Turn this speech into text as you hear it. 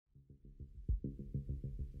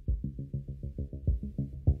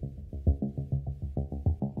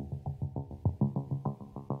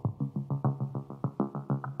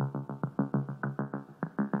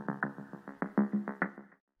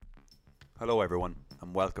Hello everyone,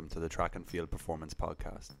 and welcome to the Track and Field Performance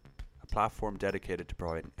Podcast, a platform dedicated to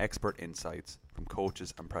providing expert insights from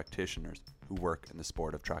coaches and practitioners who work in the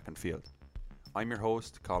sport of track and field. I'm your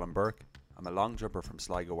host, Colin Burke. I'm a long jumper from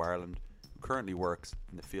Sligo, Ireland, who currently works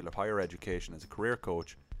in the field of higher education as a career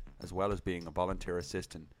coach, as well as being a volunteer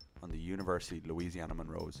assistant on the University Louisiana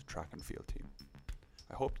Monroe's track and field team.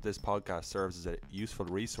 I hope that this podcast serves as a useful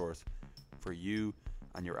resource for you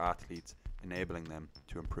and your athletes, enabling them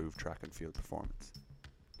to improve track and field performance.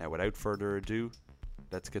 Now, without further ado,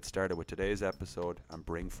 let's get started with today's episode and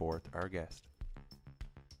bring forth our guest.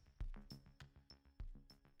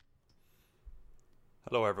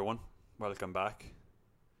 Hello everyone, welcome back.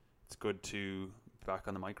 It's good to be back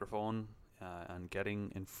on the microphone and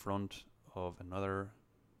getting in front of another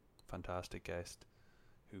fantastic guest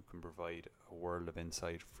who can provide a world of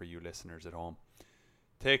insight for you listeners at home.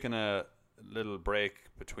 Taking a little break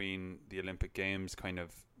between the Olympic Games, kind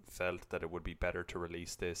of felt that it would be better to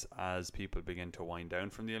release this as people begin to wind down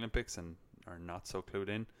from the Olympics and are not so clued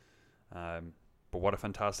in. But what a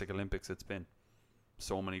fantastic Olympics it's been.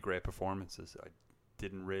 So many great performances. I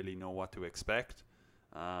didn't really know what to expect,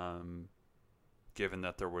 given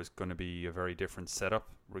that there was going to be a very different setup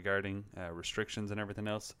regarding restrictions and everything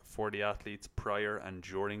else for the athletes prior and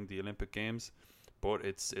during the Olympic Games. But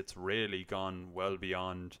it's really gone well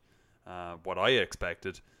beyond what I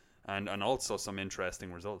expected, and also some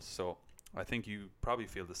interesting results. So I think you probably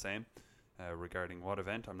feel the same regarding what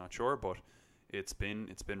event, I'm not sure, but it's been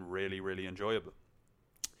really enjoyable.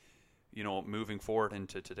 You know, moving forward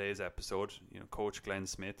into today's episode, you know, Coach Glenn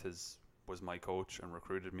Smith was my coach and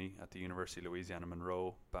recruited me at the University of Louisiana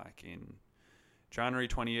Monroe back in January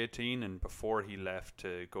 2018, and before he left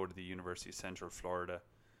to go to the University of Central Florida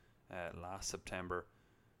last September.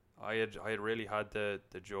 I had really had the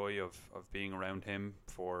joy of being around him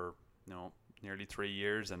for, you know, nearly 3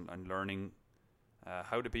 years and learning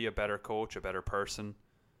how to be a better coach, a better person,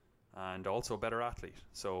 and also a better athlete.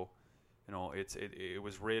 So, you know, it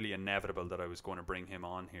was really inevitable that I was going to bring him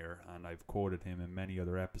on here, and I've quoted him in many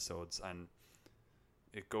other episodes, and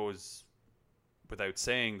it goes without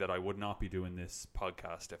saying that I would not be doing this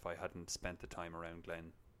podcast if I hadn't spent the time around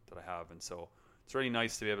Glenn that I have. And so it's really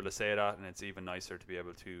nice to be able to say that, and it's even nicer to be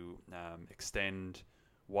able to extend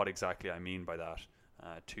what exactly I mean by that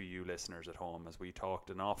to you listeners at home, as we talked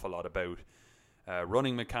an awful lot about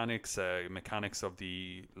running mechanics, mechanics of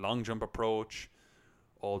the long jump approach,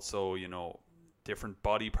 also, you know, different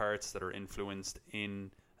body parts that are influenced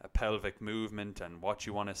in a pelvic movement and what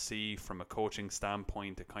you want to see from a coaching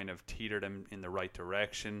standpoint to kind of teeter them in the right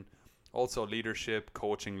direction. Also leadership,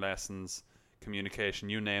 coaching lessons, communication,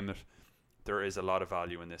 you name it. There is a lot of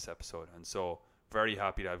value in this episode, and so very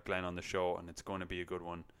happy to have Glenn on the show, and it's going to be a good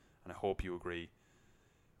one, and I hope you agree.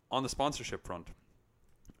 On the sponsorship front,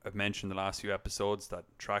 I've mentioned the last few episodes that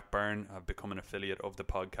TrackBarn have become an affiliate of the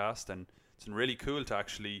podcast, and it's been really cool to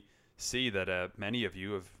actually see that many of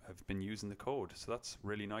you have been using the code, so that's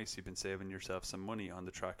really nice. You've been saving yourself some money on the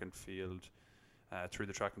track and field through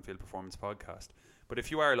the Track and Field Performance Podcast. But if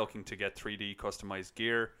you are looking to get 3D customized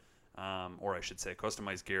gear, or I should say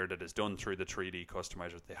customized gear that is done through the 3D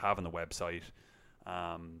customizers they have on the website,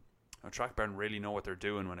 TrackBarn really know what they're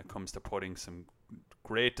doing when it comes to putting some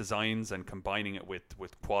great designs and combining it with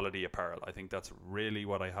quality apparel. I think that's really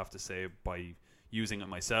what I have to say by using it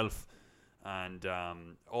myself. And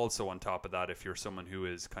also on top of that, if you're someone who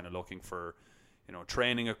is kind of looking for, you know,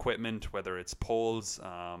 training equipment, whether it's poles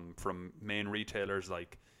from main retailers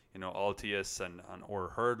like, you know, Altius and or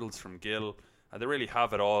hurdles from Gill, they really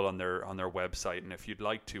have it all on their website. And if you'd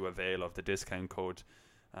like to avail of the discount code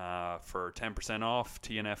for 10% off,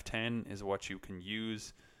 TNF10 is what you can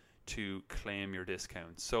use to claim your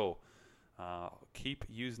discount. So keep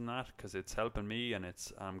using that, because it's helping me, and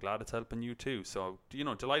I'm glad it's helping you too. So, you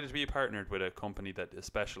know, delighted to be partnered with a company that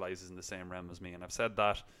specializes in the same realm as me. And I've said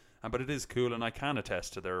that, but it is cool, and I can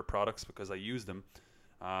attest to their products because I use them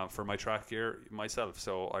for my track gear myself.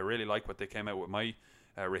 So I really like what they came out with my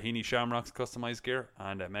Raheny Shamrocks customized gear,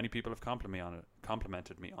 and many people have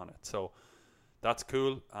complimented me on it. So that's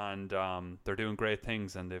cool, and they're doing great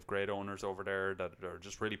things, and they've great owners over there that are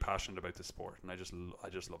just really passionate about the sport, and I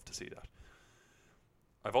just love to see that.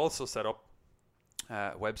 I've also set up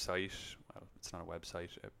a website. Well, it's not a website.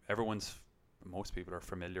 Most people are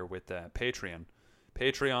familiar with Patreon.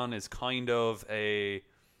 Patreon is kind of a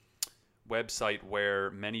website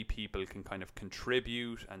where many people can kind of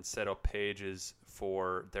contribute and set up pages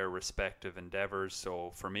for their respective endeavors.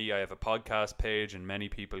 So for me, I have a podcast page, and many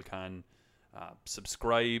people can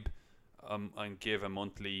subscribe and give a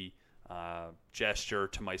monthly gesture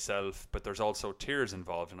to myself, but there's also tiers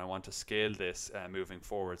involved, and I want to scale this moving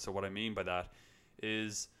forward. So what I mean by that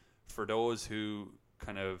is, for those who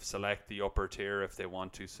kind of select the upper tier, if they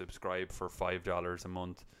want to subscribe for $5 a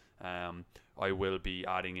month, I will be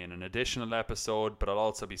adding in an additional episode, but I'll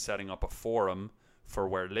also be setting up a forum for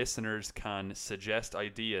where listeners can suggest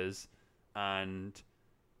ideas and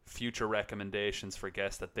future recommendations for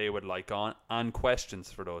guests that they would like on, and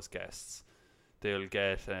questions for those guests. They'll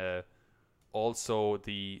get also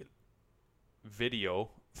the video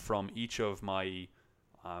from each of my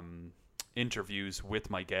interviews with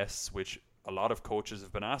my guests, which a lot of coaches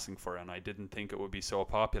have been asking for, and I didn't think it would be so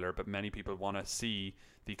popular, but many people want to see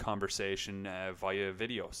the conversation via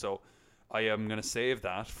video. So I am going to save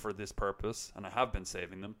that for this purpose, and I have been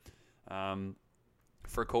saving them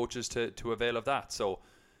for coaches to avail of that. So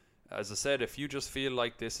as I said, if you just feel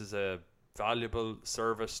like this is a valuable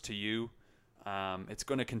service to you, it's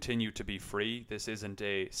going to continue to be free. This isn't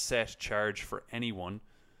a set charge for anyone.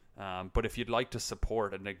 But if you'd like to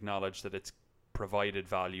support and acknowledge that it's provided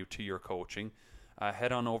value to your coaching,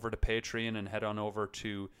 head on over to Patreon and head on over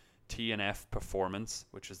to TNF Performance,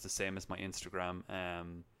 which is the same as my Instagram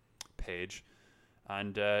page,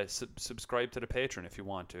 and subscribe to the Patreon if you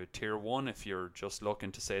want to. Tier 1 if you're just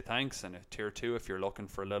looking to say thanks, and Tier 2 if you're looking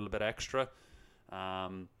for a little bit extra.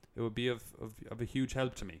 It would be of a huge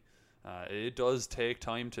help to me. It does take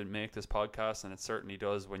time to make this podcast, and it certainly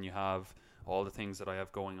does when you have all the things that I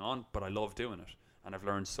have going on, but I love doing it, and I've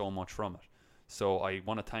learned so much from it. So I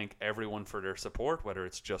want to thank everyone for their support, whether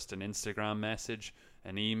it's just an Instagram message,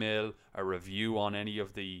 an email, a review on any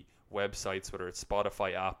of the websites, whether it's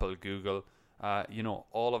Spotify, Apple, Google,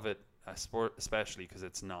 all of it, especially because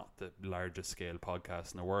it's not the largest scale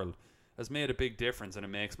podcast in the world, has made a big difference, and it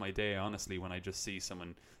makes my day, honestly, when I just see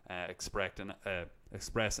someone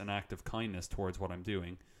express an act of kindness towards what I'm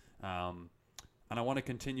doing. And I want to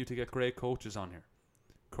continue to get great coaches on here,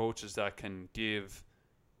 coaches that can give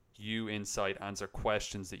you insight, answer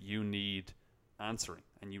questions that you need answering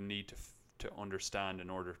and you need to understand in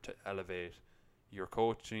order to elevate your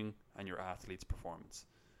coaching and your athlete's performance.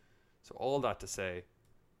 So all that to say,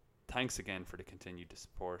 thanks again for the continued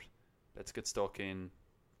support. Let's get stuck in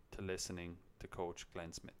to listening to Coach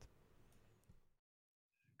Glenn Smith.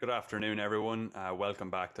 Good afternoon, everyone. Welcome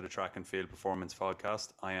back to the Track and Field Performance Podcast.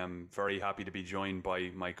 I am very happy to be joined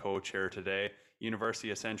by my coach here today, University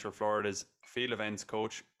of Central Florida's field events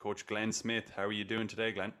coach, Coach Glenn Smith. How are you doing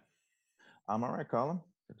today, Glenn? I'm all right, Colin.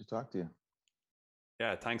 Good to talk to you.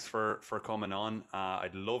 Yeah, thanks for coming on.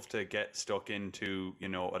 I'd love to get stuck into,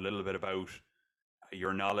 a little bit about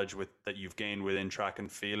your knowledge that you've gained within track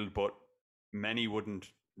and field, but many wouldn't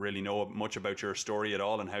really know much about your story at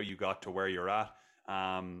all and how you got to where you're at.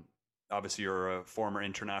 Obviously you're a former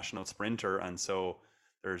international sprinter, and so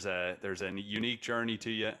there's a unique journey to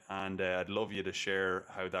you, and I'd love you to share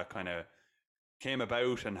how that kind of came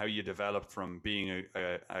about and how you developed from being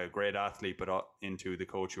a great athlete but into the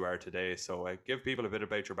coach you are today. So give people a bit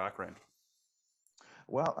about your background.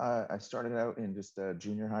 Well, I started out in just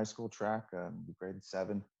junior high school track, grade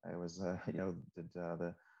 7. I was did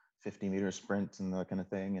the 50-meter sprint and that kind of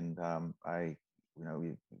thing, and kind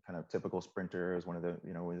of typical sprinter, is one of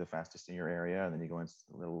the fastest in your area, and then you go into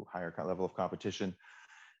a little higher level of competition.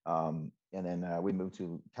 And then we moved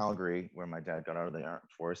to Calgary, where my dad got out of the armed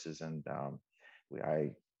forces, and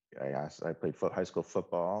I played high school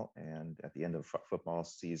football, and at the end of football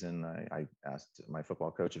season, I asked my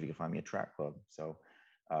football coach if he could find me a track club. So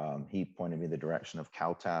he pointed me in the direction of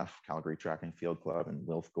CalTAF, Calgary Track and Field Club, and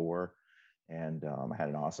Wilf Gore. And I had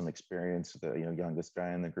an awesome experience. The youngest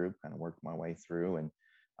guy in the group, kind of worked my way through, and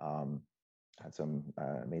had some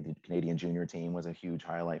made the Canadian junior team. Was a huge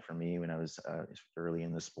highlight for me when I was early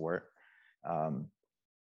in the sport. And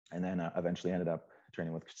then eventually ended up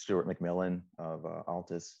training with Stuart McMillan of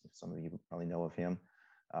Altus. Some of you probably know of him.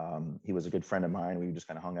 He was a good friend of mine. We just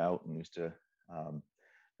kind of hung out and used to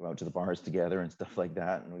go out to the bars together and stuff like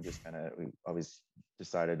that. And we always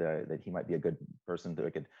decided that he might be a good person that we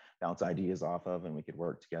could bounce ideas off of, and we could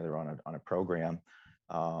work together on a program.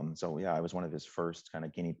 So yeah, I was one of his first kind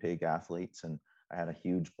of guinea pig athletes, and I had a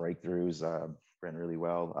huge breakthroughs, ran really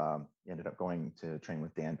well. Ended up going to train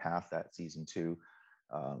with Dan Paff that season too.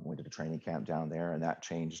 Went to the training camp down there, and that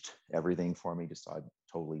changed everything for me. Just saw a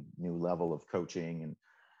totally new level of coaching.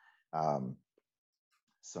 And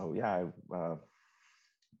so yeah,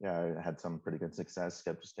 I had some pretty good success.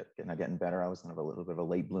 Kept getting better. I was kind of a little bit of a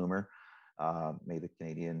late bloomer. Made the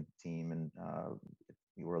Canadian team and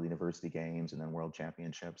the World University Games, and then World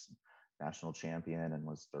Championships, national champion, and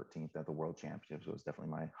was 13th at the World Championships. It was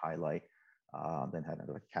definitely my highlight. then had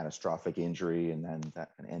a catastrophic injury, and then that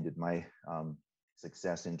kind of ended my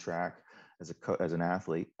success in track as an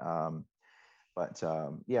athlete.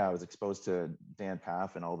 Yeah, I was exposed to Dan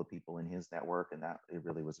Paff and all the people in his network, and that it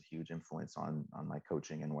really was a huge influence on my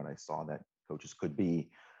coaching and what I saw that coaches could be.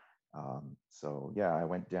 So yeah, I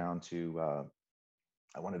went down to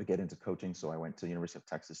I wanted to get into coaching, so I went to the University of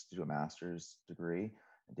Texas to do a master's degree.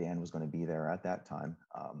 Dan was going to be there at that time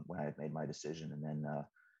when I had made my decision, and then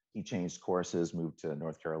he changed courses, moved to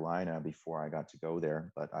North Carolina before I got to go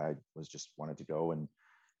there. But I was just wanted to go and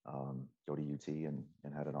go to UT and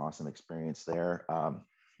had an awesome experience there.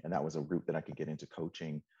 And that was a route that I could get into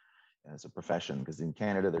coaching as a profession, because in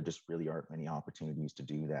Canada there just really aren't many opportunities to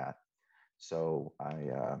do that. So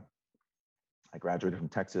I graduated from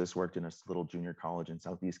Texas, worked in a little junior college in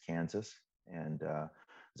Southeast Kansas, and was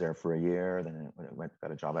there for a year. Then I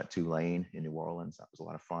got a job at Tulane in New Orleans. That was a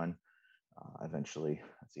lot of fun. Eventually,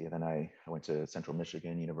 then I went to Central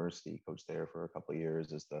Michigan University, coached there for a couple of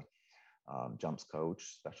years as the jumps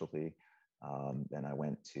coach specialty. Then I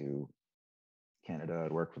went to Canada.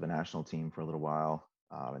 I worked for the national team for a little while.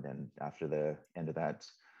 And then after the end of that,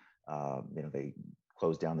 they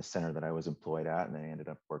closed down the center that I was employed at, and then I ended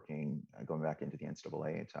up going back into the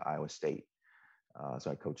NCAA to Iowa State. So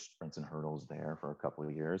I coached sprints and hurdles there for a couple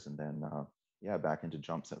of years, and then back into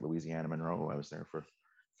jumps at Louisiana Monroe. I was there for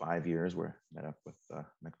 5 years, where I met up with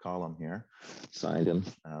McCollum here, signed him,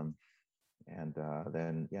 and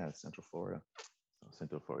then Central Florida. So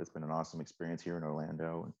Central Florida, it's been an awesome experience here in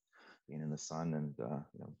Orlando and being in the sun, and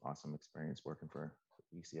awesome experience working for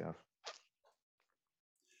ECF.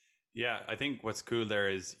 Yeah, I think what's cool there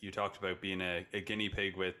is you talked about being a guinea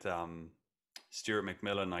pig with Stuart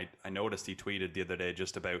McMillan. I noticed he tweeted the other day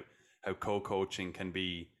just about how co-coaching can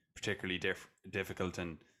be particularly difficult,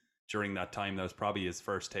 and during that time that was probably his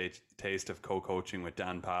first taste of co-coaching with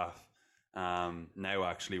Dan Paff. Now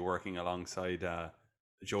actually working alongside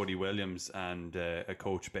Jody Williams and a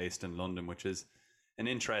coach based in London, which is an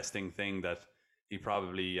interesting thing that he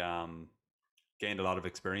probably gained a lot of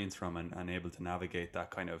experience from and able to navigate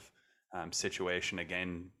that kind of situation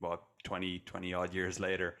again, 20 odd years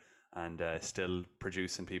later, and still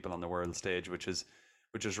producing people on the world stage, which is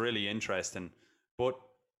really interesting. But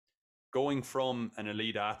going from an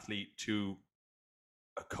elite athlete to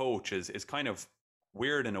a coach is kind of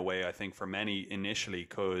weird in a way, I think, for many initially,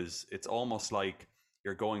 because it's almost like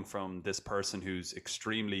you're going from this person who's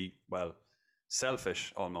extremely,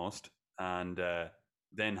 selfish almost, and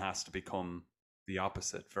then has to become the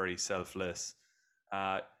opposite, very selfless.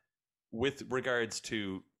 With regards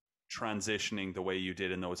to transitioning the way you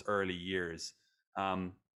did in those early years,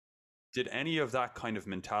 did any of that kind of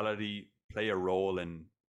mentality play a role in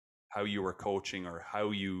how you were coaching or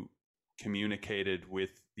how you communicated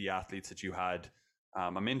with the athletes that you had?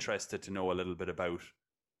 I'm interested to know a little bit about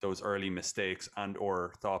those early mistakes and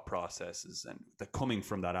or thought processes and the coming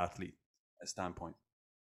from that athlete standpoint.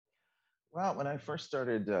 Well, when I first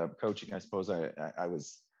started coaching, I suppose I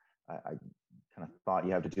kind of thought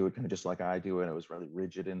you have to do it kind of just like I do it. I was really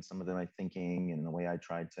rigid in some of my thinking and the way I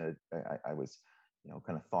tried to. I was,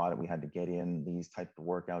 kind of thought that we had to get in these type of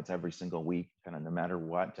workouts every single week, kind of no matter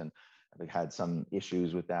what. And I had some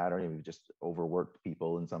issues with that, or maybe just overworked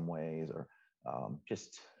people in some ways, or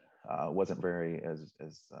just wasn't very as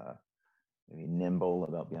maybe nimble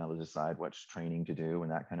about being able to decide which training to do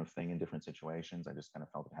and that kind of thing in different situations. I just kind of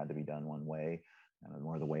felt it had to be done one way,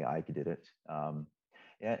 more the way I did it.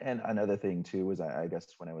 And another thing too was I guess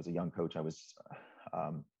when I was a young coach,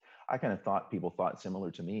 I kind of thought people thought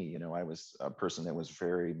similar to me. I was a person that was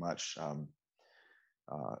very much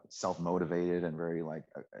self-motivated and very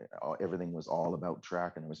everything was all about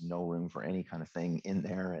track, and there was no room for any kind of thing in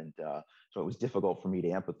there. And so it was difficult for me to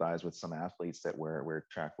empathize with some athletes that where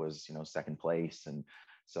track was, second place. And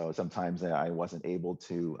so sometimes I wasn't able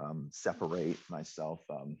to separate myself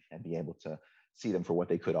and be able to see them for what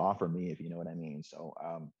they could offer me, if you know what I mean. So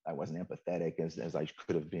I wasn't empathetic as I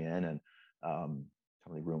could have been, and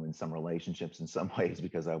totally ruined some relationships in some ways,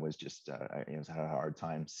 because I was just I had a hard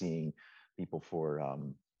time seeing people for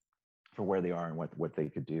where they are and what they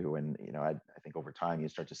could do. And I think over time you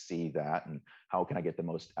start to see that, and how can I get the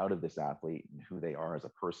most out of this athlete and who they are as a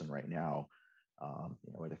person right now.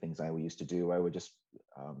 What are the things I used to do? I would just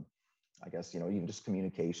I guess even just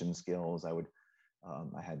communication skills.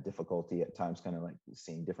 I had difficulty at times kind of like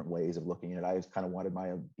seeing different ways of looking at it. I just kind of wanted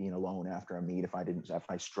my being alone after a meet if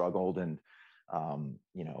I struggled, and A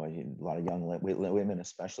lot of young women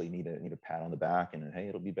especially need a pat on the back and, hey,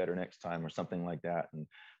 it'll be better next time or something like that. And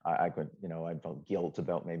I could, I felt guilt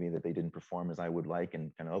about maybe that they didn't perform as I would like,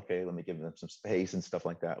 and kind of, okay, let me give them some space and stuff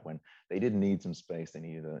like that. When they didn't need some space, they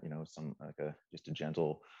needed some like just a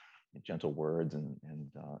gentle words and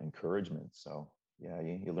encouragement. So yeah,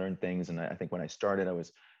 you learn things. And I think when I started,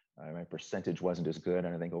 my percentage wasn't as good,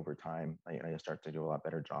 and I think over time I start to do a lot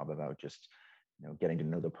better job about just getting to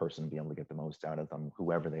know the person, be able to get the most out of them,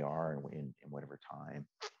 whoever they are, in whatever time.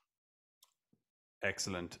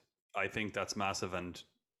 Excellent. I think that's massive, and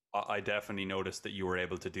I definitely noticed that you were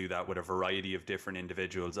able to do that with a variety of different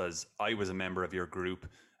individuals. As I was a member of your group,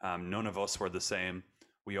 none of us were the same.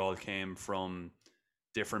 We all came from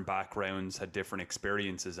different backgrounds, had different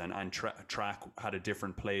experiences, and track had a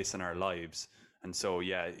different place in our lives. And so,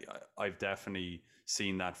 yeah, I've definitely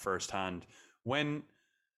seen that firsthand. When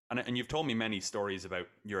and you've told me many stories about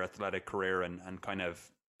your athletic career and kind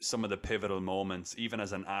of some of the pivotal moments, even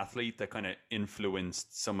as an athlete, that kind of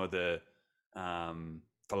influenced some of the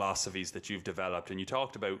philosophies that you've developed. And you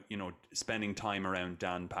talked about, spending time around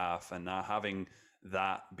Dan Pfaff and having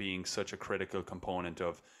that being such a critical component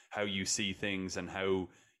of how you see things and how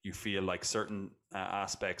you feel like certain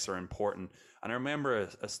aspects are important. And I remember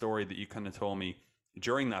a story that you kind of told me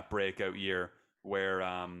during that breakout year where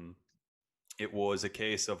it was a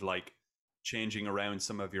case of like changing around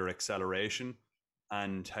some of your acceleration,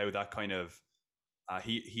 and how that kind of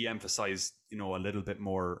he emphasized a little bit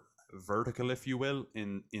more vertical, if you will,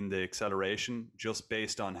 in the acceleration, just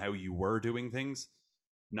based on how you were doing things.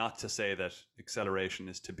 Not to say that acceleration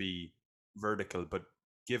is to be vertical, but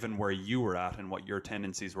given where you were at and what your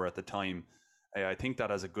tendencies were at the time, I think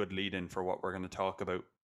that has a good lead in for what we're going to talk about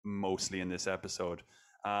mostly in this episode.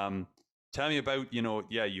 Tell me about,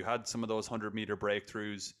 you had some of those 100-meter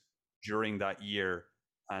breakthroughs during that year,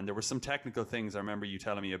 and there were some technical things I remember you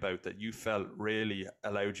telling me about that you felt really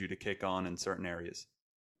allowed you to kick on in certain areas.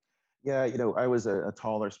 Yeah, I was a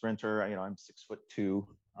taller sprinter. I'm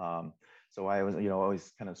 6'2". So I was,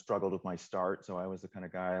 always kind of struggled with my start. So I was the kind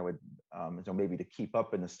of guy I would, so maybe to keep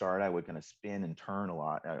up in the start, I would kind of spin and turn a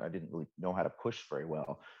lot. I didn't really know how to push very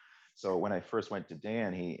well. So when I first went to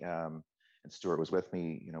Dan, and Stuart was with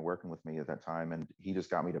me, working with me at that time, and he just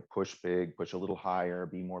got me to push big, push a little higher,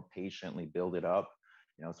 be more patiently, build it up.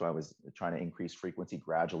 So I was trying to increase frequency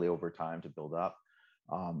gradually over time to build up.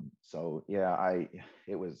 So yeah,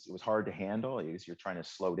 it was hard to handle because you're trying to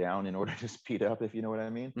slow down in order to speed up, if you know what I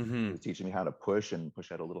mean. Mm-hmm. It was teaching me how to push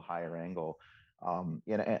at a little higher angle.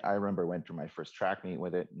 And I remember I went through my first track meet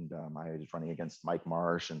with it, and I was running against Mike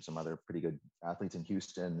Marsh and some other pretty good athletes in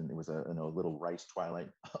Houston, and it was a little Rice Twilight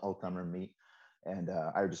all-timer meet. And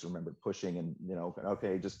I just remember pushing and,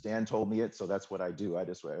 okay, just Dan told me it, so that's what I do. I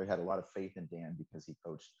had a lot of faith in Dan because he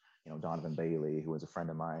coached, Donovan Bailey, who was a friend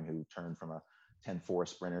of mine who turned from a 10-4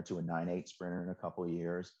 sprinter to a 9-8 sprinter in a couple of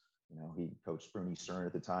years. He coached Bruni Stern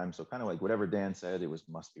at the time. So kind of like whatever Dan said,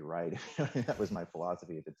 must be right. That was my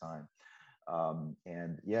philosophy at the time.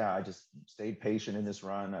 And yeah, I just stayed patient in this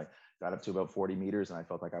run. I got up to about 40 meters and I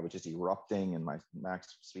felt like I was just erupting, and my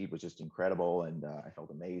max speed was just incredible. And I felt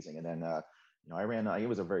amazing. And then, I ran, it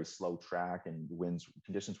was a very slow track and winds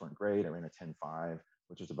conditions weren't great. I ran a 10.5,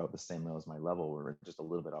 which was about the same as my level, or just a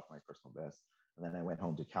little bit off my personal best. And then I went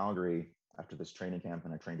home to Calgary after this training camp,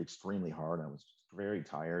 and I trained extremely hard. I was very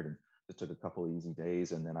tired and just took a couple of easy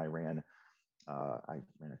days. And then I ran a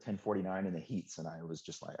 10:49 in the heats, and I was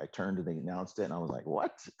just like, I turned and they announced it, and I was like,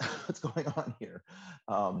 what? What's going on here?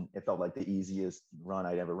 It felt like the easiest run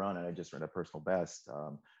I'd ever run, and I just ran a personal best.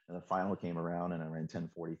 And the final came around, and I ran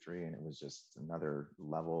 10:43, and it was just another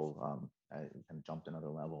level. I kind of jumped another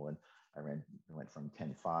level, and I went from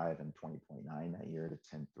 10.5 and 20.9 that year to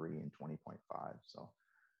 10.3 and 20.5. So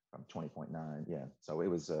from 20.9, yeah. So it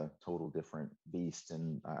was a total different beast,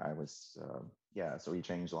 and I was so he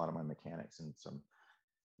changed a lot of my mechanics in some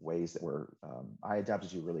ways that were I adapted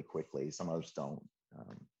to really quickly. Some others don't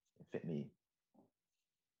fit me.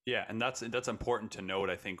 Yeah, and that's important to note.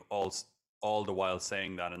 I think all the while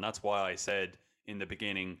saying that, and that's why I said in the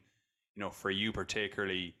beginning, for you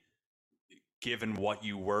particularly, given what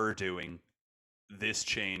you were doing, this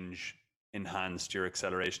change enhanced your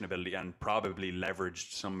acceleration ability and probably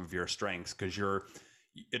leveraged some of your strengths, because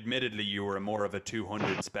admittedly you were more of a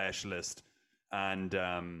 200 specialist, and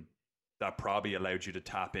that probably allowed you to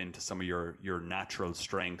tap into some of your natural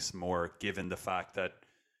strengths more, given the fact that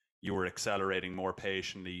you were accelerating more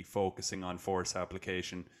patiently, focusing on force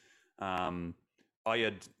application. I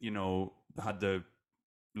had had the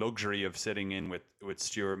luxury of sitting in with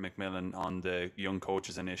Stuart McMillan on the Young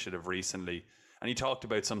Coaches Initiative recently, and he talked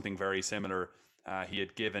about something very similar. He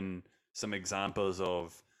had given some examples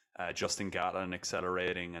of Justin Gatlin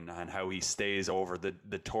accelerating and how he stays over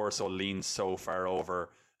the torso leans so far over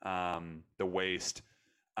the waist,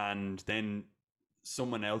 and then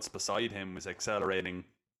someone else beside him was accelerating,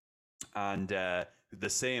 and the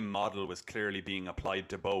same model was clearly being applied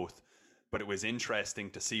to both. But it was interesting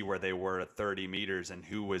to see where they were at 30 meters and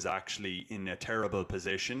who was actually in a terrible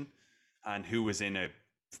position and who was in a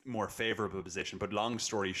more favorable position. But long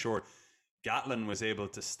story short, Gatlin was able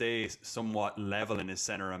to stay somewhat level in his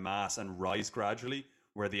center of mass and rise gradually,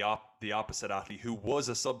 where the opposite athlete, who was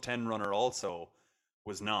a sub 10 runner also,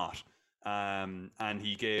 was not. And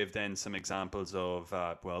he gave then some examples of,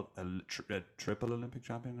 a triple Olympic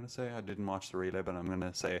champion, I'm going to say. I didn't watch the relay, but I'm going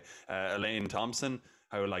to say Elaine Thompson,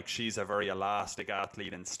 how like she's a very elastic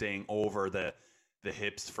athlete, and staying over the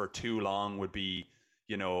hips for too long would be,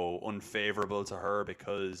 unfavorable to her,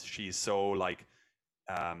 because she's so like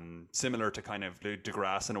similar to kind of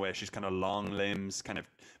DeGrasse in a way. She's kind of long limbs, kind of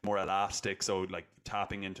more elastic, so like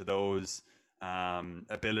tapping into those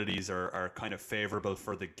abilities are kind of favorable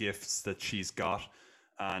for the gifts that she's got.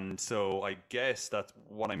 And so I guess that's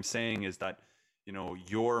what I'm saying, is that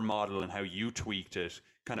your model and how you tweaked it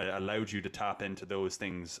kind of allowed you to tap into those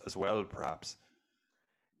things as well, perhaps.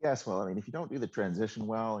 Yes, well, I mean, if you don't do the transition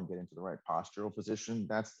well and get into the right postural position,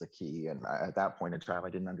 that's the key. And at that point in time, I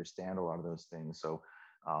didn't understand a lot of those things. So,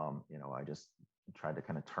 I just tried to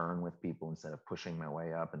kind of turn with people instead of pushing my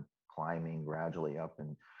way up and climbing gradually up.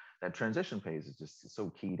 And that transition phase is just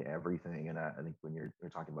so key to everything. And I think when you're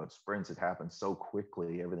talking about sprints, it happens so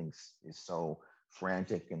quickly. Everything is so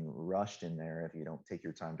frantic and rushed in there. If you don't take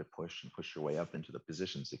your time to push your way up into the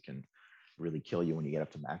positions, it can really kill you when you get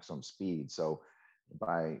up to maximum speed. So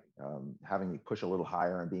by having me push a little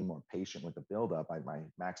higher and being more patient with the buildup, my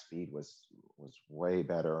max speed was way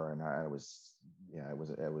better, and I was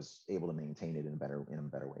able to maintain it in a better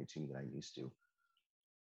way too than I used to.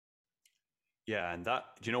 Yeah, and that,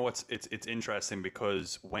 you know what's it's interesting,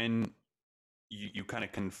 because when you kind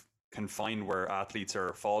of can find where athletes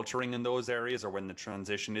are faltering in those areas, or when the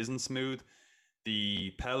transition isn't smooth, the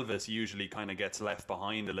pelvis usually kind of gets left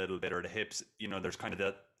behind a little bit, or the hips, there's kind of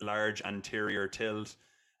that large anterior tilt.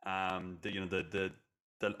 I've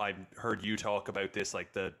heard you talk about this,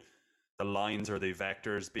 like the lines or the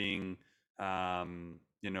vectors being,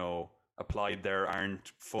 applied there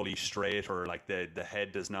aren't fully straight, or like the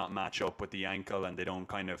head does not match up with the ankle, and they don't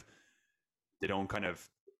kind of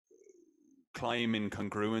climb in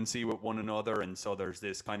congruency with one another, and so there's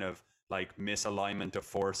this kind of like misalignment of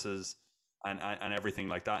forces and everything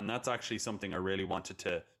like that. And that's actually something I really wanted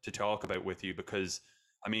to talk about with you, because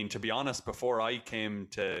I mean, to be honest, before I came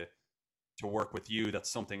to work with you,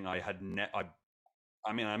 that's something I had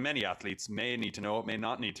I mean, many athletes may need to know it, may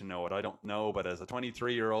not need to know it, I don't know, but as a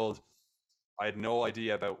 23-year-old, I had no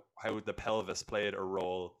idea about how the pelvis played a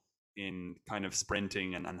role in kind of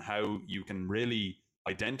sprinting, and how you can really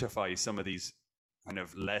identify some of these kind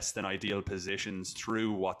of less than ideal positions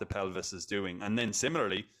through what the pelvis is doing. And then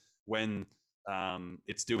similarly, when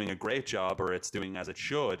it's doing a great job, or it's doing as it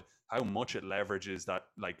should, how much it leverages that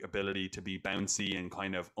like ability to be bouncy and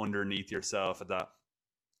kind of underneath yourself at that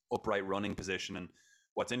upright running position. And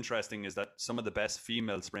what's interesting is that some of the best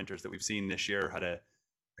female sprinters that we've seen this year had a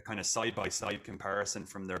kind of side-by-side comparison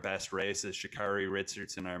from their best races. Sha'Carri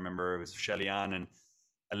Richardson, I remember, it was Shelly Ann, and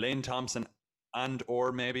Elaine Thompson, and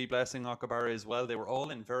or maybe Blessing Okabara as well. They were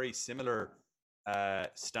all in very similar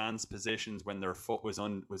stance positions when their foot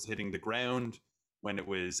was hitting the ground, when it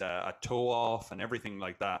was a toe off, and everything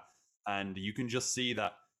like that. And you can just see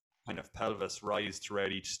that kind of pelvis rise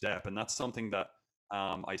throughout each step. And that's something that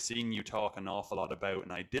I seen you talk an awful lot about,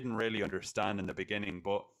 and I didn't really understand in the beginning,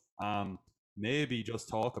 but maybe just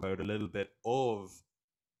talk about a little bit of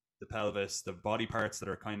the pelvis, the body parts that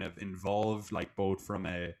are kind of involved, like both from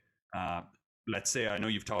a let's say, I know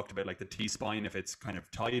you've talked about like the T-spine, if it's kind of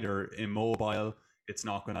tight or immobile, it's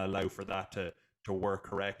not going to allow for that to work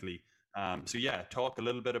correctly. So yeah, talk a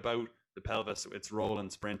little bit about the pelvis, its role in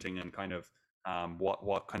sprinting, and kind of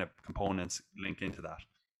what kind of components link into that.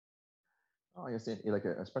 Oh, yes,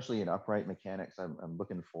 especially in upright mechanics, I'm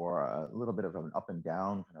looking for a little bit of an up and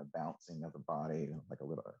down kind of bouncing of the body, like a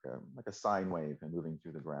little like a sine wave and moving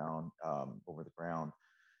through the ground, over the ground.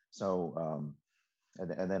 So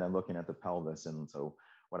and then I'm looking at the pelvis, and so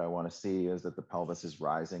what I want to see is that the pelvis is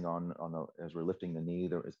rising as we're lifting the knee.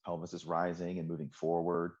 Pelvis is rising and moving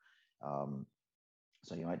forward.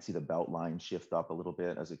 So you might see the belt line shift up a little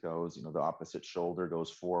bit as it goes. The opposite shoulder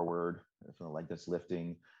goes forward from the leg that's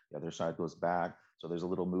lifting. The other side goes back. So there's a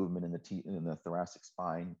little movement in the thoracic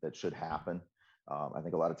spine that should happen. I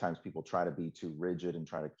think a lot of times people try to be too rigid and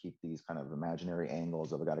try to keep these kind of imaginary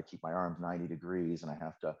angles of I got to keep my arms 90 degrees and I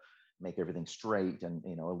have to make everything straight. And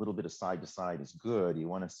a little bit of side to side is good. You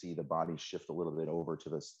want to see the body shift a little bit over to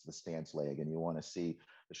the stance leg, and you want to see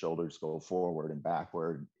the shoulders go forward and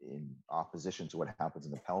backward in opposition to what happens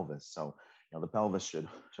in the pelvis. So the pelvis should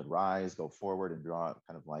rise, go forward, and draw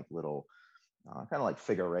kind of like little kind of like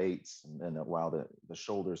figure eights, and while the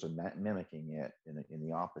shoulders are mimicking it in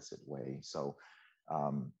the opposite way. So,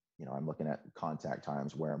 I'm looking at contact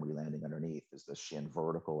times. Where am we landing underneath? Is the shin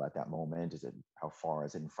vertical at that moment? Is it how far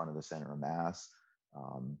is it in front of the center of mass?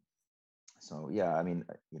 So yeah, I mean,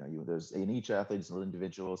 there's in each athlete is an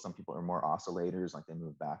individual. Some people are more oscillators, like they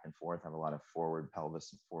move back and forth, have a lot of forward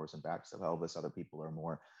pelvis and forwards and backs of pelvis. Other people are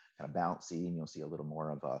more kind of bouncy, and you'll see a little more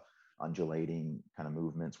of a undulating kind of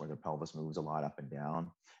movements where their pelvis moves a lot up and down.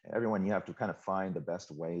 Everyone, you have to kind of find the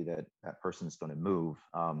best way that that person is going to move.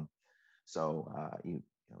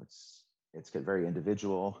 It's very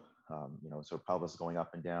individual. So pelvis going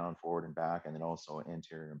up and down, forward and back, and then also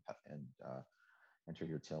anterior and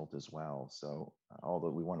anterior tilt as well. So although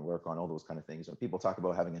we want to work on all those kind of things, people talk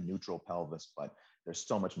about having a neutral pelvis, but there's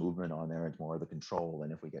so much movement on there. It's more of the control.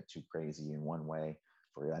 And if we get too crazy in one way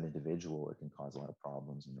for that individual, it can cause a lot of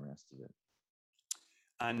problems in the rest of it.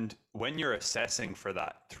 And when you're assessing for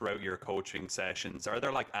that throughout your coaching sessions, are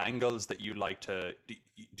there like angles that you like to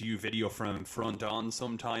do you video from front on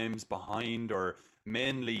sometimes, behind, or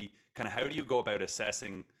mainly kind of how do you go about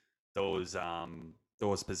assessing those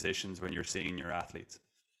positions when you're seeing your athletes?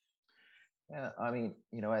 Yeah, I mean,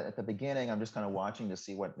 at the beginning, I'm just kind of watching to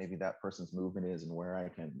see what maybe that person's movement is and where I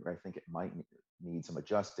think it might need some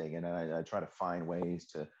adjusting. And I try to find ways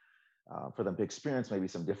to for them to experience maybe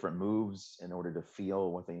some different moves in order to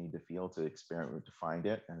feel what they need to feel to experiment to find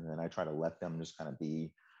it. And then I try to let them just kind of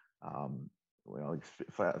be,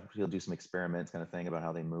 if do some experiments kind of thing about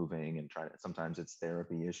how they're moving, and sometimes it's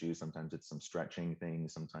therapy issues, sometimes it's some stretching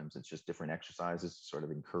things, sometimes it's just different exercises to sort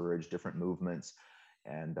of encourage different movements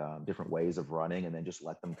and different ways of running, and then just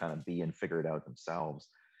let them kind of be and figure it out themselves.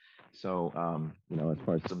 So, as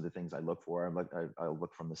far as some of the things I look for, I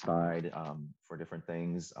look from the side for different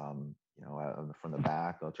things. From the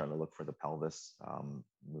back, I'll try to look for the pelvis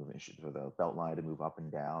moving, for the belt line to move up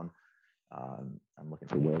and down. I'm looking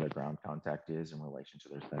for where their ground contact is in relation to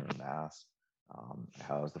their center of mass.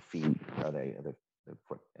 How's the feet? Are the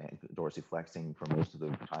foot dorsiflexing for most of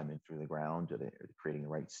the time in through the ground? Are they creating the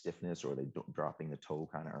right stiffness, or are they dropping the toe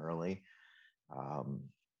kind of early?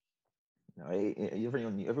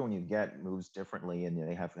 Everyone you get moves differently, and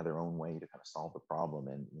they have their own way to kind of solve the problem.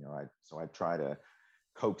 And I try to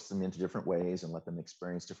coax them into different ways and let them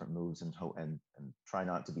experience different moves, and try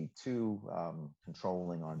not to be too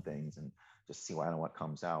controlling on things, and just see what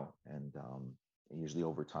comes out. And usually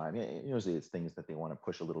over time, usually it's things that they want to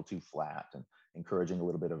push a little too flat, and encouraging a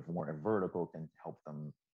little bit of more vertical can help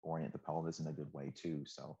them orient the pelvis in a good way too.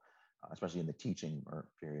 So especially in the teaching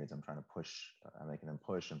periods, I'm trying to push, making them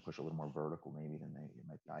push a little more vertical maybe than it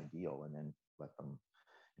might be ideal, and then let them,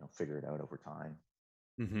 figure it out over time.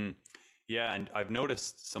 Mm-hmm. Yeah, and I've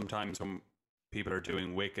noticed sometimes when people are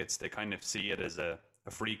doing wickets, they kind of see it as a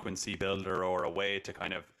frequency builder or a way to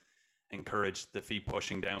kind of encourage the feet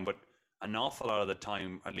pushing down. But an awful lot of the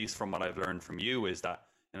time, at least from what I've learned from you, is that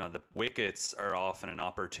the wickets are often an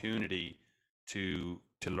opportunity to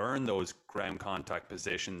learn those ground contact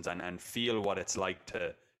positions and feel what it's like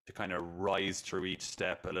to kind of rise through each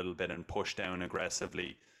step a little bit and push down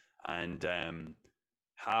aggressively, and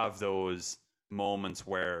have those moments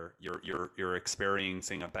where you're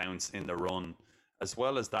experiencing a bounce in the run. As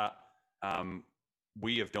well as that,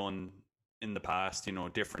 we have done in the past,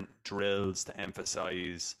 different drills to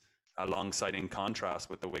emphasize alongside, in contrast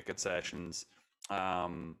with the wicket sessions.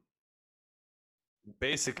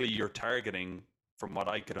 Basically, you're targeting, from what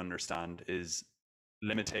I could understand, is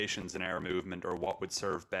limitations in our movement, or what would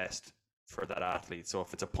serve best for that athlete. So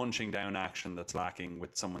if it's a punching down action that's lacking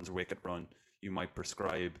with someone's wicket run, you might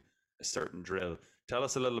prescribe a certain drill. Tell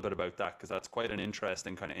us a little bit about that, because that's quite an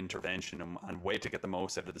interesting kind of intervention and way to get the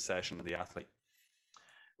most out of the session of the athlete.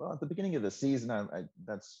 Well, at the beginning of the season,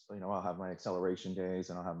 I'll have my acceleration days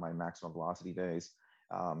and I'll have my maximum velocity days.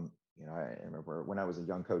 I remember when I was a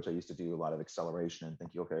young coach, I used to do a lot of acceleration and think,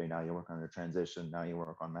 okay, now you work on your transition, now you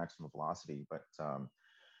work on maximum velocity. But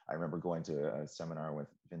I remember going to a seminar with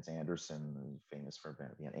Vince Anderson, famous for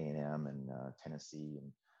being at A&M and Tennessee,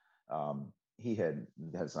 and he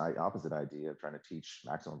has the opposite idea of trying to teach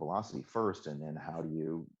maximum velocity first, and then how do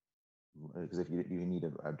you because if you need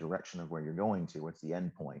a direction of where you're going to, what's the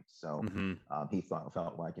end point? So Mm-hmm. he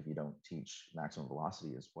felt like if you don't teach maximum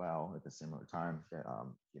velocity as well at a similar time,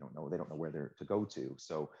 they don't know where they're to go to.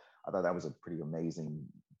 So I thought that was a pretty amazing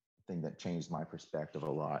thing that changed my perspective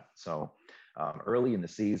a lot. So early in the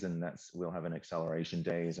season, we'll have an acceleration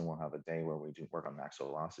days, and we'll have a day where we do work on max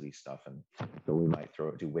velocity stuff, and so we might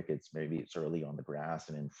do wickets. Maybe it's early on the grass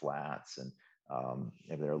and in flats, and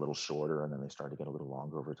if they're a little shorter, and then they start to get a little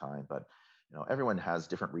longer over time. But everyone has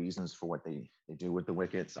different reasons for what they do with the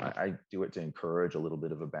wickets. I do it to encourage a little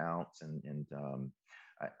bit of a bounce, and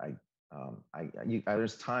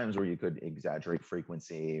there's times where you could exaggerate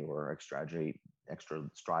frequency or extra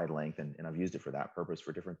stride length, and I've used it for that purpose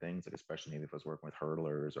for different things, like especially maybe if I was working with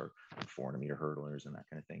hurdlers or 400-meter hurdlers and that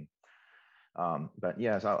kind of thing. But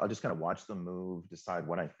yeah, so I'll just kind of watch them move, decide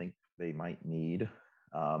what I think they might need,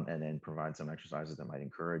 and then provide some exercises that might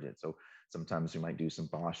encourage it. So sometimes we might do some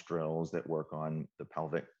Bosch drills that work on the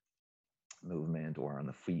pelvic movement or on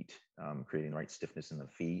the feet, creating the right stiffness in the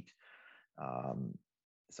feet.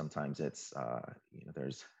 Sometimes it's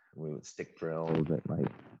there's stick drills that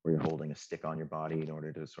where you're holding a stick on your body in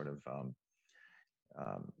order to sort of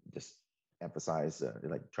just emphasize,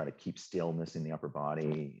 like try to keep stillness in the upper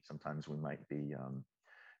body. Sometimes we might be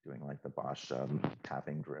doing like the Bosch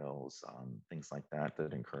tapping drills, things like that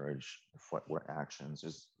encourage footwork actions.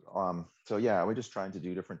 So yeah, we're just trying to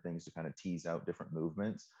do different things to kind of tease out different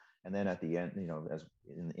movements. And then at the end, as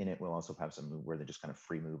in it, we'll also have some where they just kind of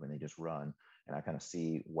free move and they just run. And I kind of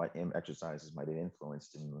see what exercises might have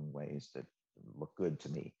influenced in ways that look good to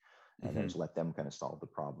me. And then just let them kind of solve the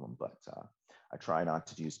problem. But I try not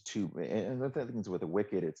to use too. And the things with a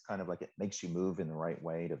wicket, it's kind of like it makes you move in the right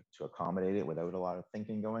way to accommodate it without a lot of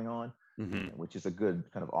thinking going on, which is a good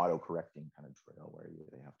kind of auto-correcting kind of drill where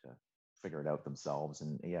they have to figure it out themselves.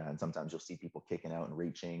 And yeah, and sometimes you'll see people kicking out and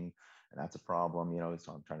reaching, and that's a problem.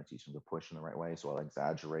 So I'm trying to teach them to push in the right way. So I'll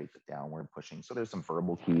exaggerate the downward pushing. So there's some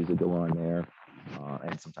verbal cues that go on there,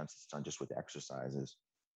 and sometimes it's done just with exercises.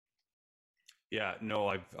 Yeah, no,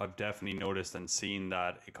 I've definitely noticed and seen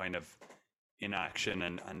that kind of in action,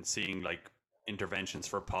 and seeing like interventions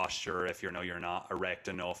for posture if you're not erect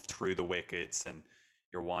enough through the wickets, and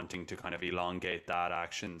you're wanting to kind of elongate that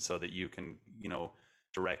action so that you can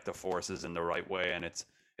direct the forces in the right way. And it's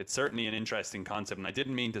certainly an interesting concept. And I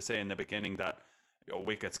didn't mean to say in the beginning that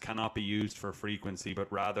wickets cannot be used for frequency,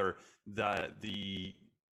 but rather that the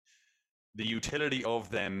utility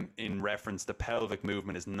of them in reference to pelvic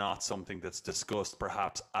movement is not something that's discussed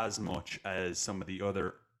perhaps as much as some of the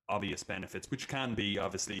other obvious benefits, which can be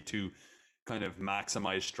obviously to kind of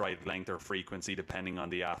maximize stride length or frequency depending on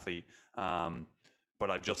the athlete. But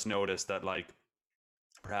I've just noticed that like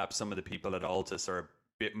perhaps some of the people at Altus are a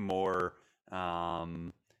bit more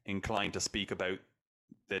inclined to speak about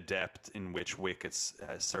the depth in which wickets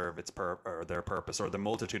serve their purpose, or the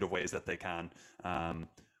multitude of ways that they can.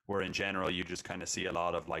 Where in general you just kind of see a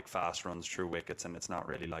lot of like fast runs through wickets, and it's not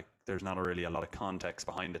really like there's not really a lot of context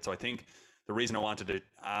behind it. So I think the reason I wanted to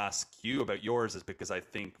ask you about yours is because I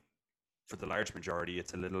think for the large majority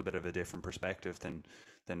it's a little bit of a different perspective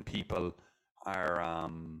than people are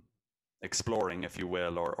exploring, if you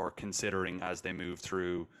will, or considering as they move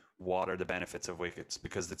through what are the benefits of wickets,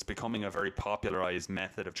 because it's becoming a very popularized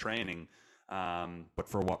method of training. But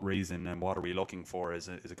for what reason and what are we looking for is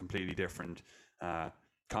a completely different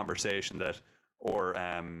conversation or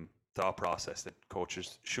thought process that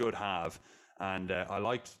coaches should have. And I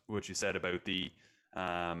liked what you said about the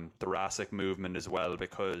thoracic movement as well,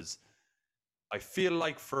 because I feel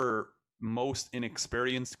like for most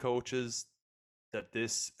inexperienced coaches that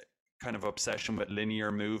this kind of obsession with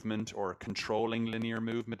linear movement or controlling linear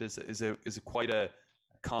movement is quite a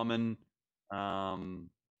common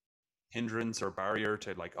hindrance or barrier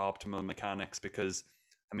to like optimal mechanics. Because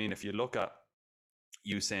I mean, if you look at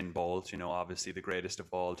Usain Bolt, obviously the greatest of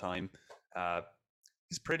all time,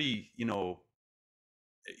 he's pretty,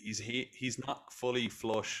 he's not fully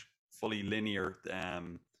flush, fully linear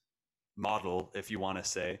model, if you want to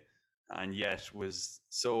say, and yet was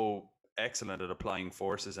so excellent at applying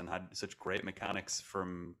forces and had such great mechanics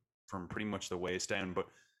from pretty much the waist down. But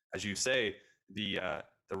as you say, the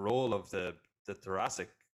role of the thoracic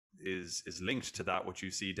is linked to that what you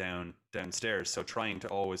see downstairs. So trying to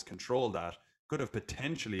always control that could have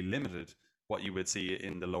potentially limited what you would see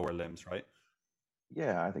in the lower limbs, right?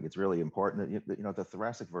 Yeah, I think it's really important that the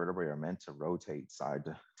thoracic vertebrae are meant to rotate side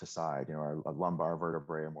to side. Our lumbar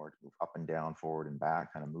vertebrae are more up and down, forward and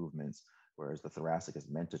back kind of movements, whereas the thoracic is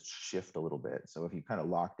meant to shift a little bit. So if you kind of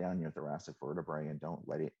lock down your thoracic vertebrae and don't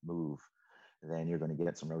let it move, then you're going to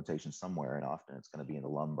get some rotation somewhere, and often it's going to be in the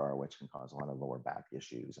lumbar, which can cause a lot of lower back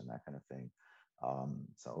issues and that kind of thing.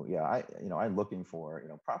 So yeah, I'm looking for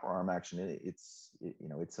proper arm action. It's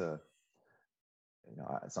a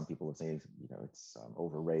some people would say it's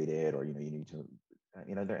overrated, or you need to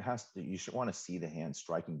you should want to see the hand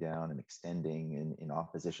striking down and extending in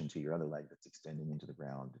opposition to your other leg that's extending into the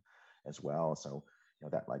ground as well. So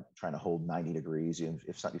that, like, trying to hold 90 degrees,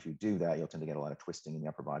 if you do that, you'll tend to get a lot of twisting in the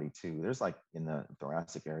upper body too. There's, like, in the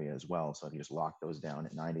thoracic area as well, so if you just lock those down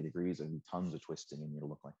at 90 degrees, there'll be tons of twisting and you'll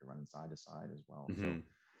look like you're running side to side as well. So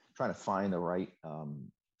trying to find the right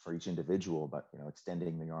for each individual, but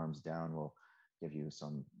extending the arms down will give you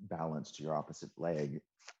some balance to your opposite leg.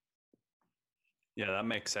 Yeah, that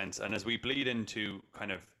makes sense. And as we bleed into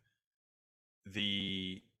kind of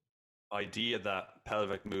the idea that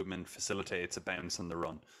pelvic movement facilitates a bounce on the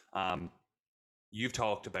run, you've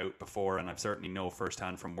talked about before, and I've certainly know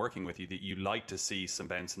firsthand from working with you, that you like to see some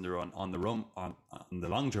bounce in the run on the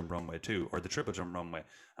long jump runway too, or the triple jump runway,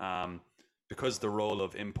 because the role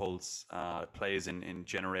of impulse plays in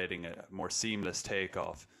generating a more seamless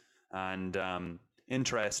takeoff. And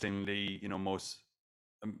interestingly,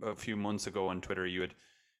 a few months ago on Twitter, you had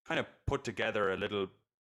kind of put together a little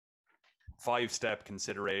 5-step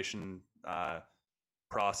consideration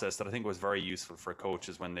process that I think was very useful for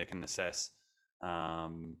coaches when they can assess,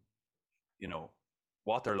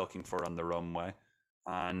 what they're looking for on the runway.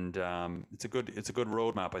 And it's a good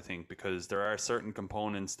roadmap, I think, because there are certain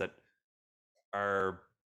components that are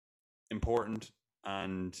important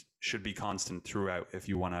and should be constant throughout if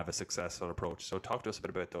you want to have a successful approach. So talk to us a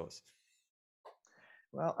bit about those.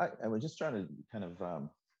 Well, I was just trying to kind of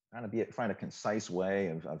find a concise way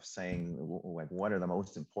of saying, like, what are the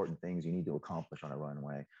most important things you need to accomplish on a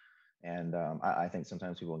runway. And I think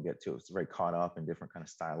sometimes people get it's very caught up in different kind of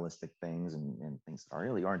stylistic things and things that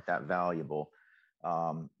really aren't that valuable.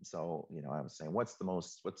 So I was saying, what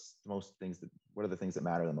are the things that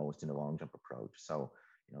matter the most in a long jump approach? So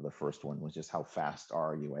the first one was just how fast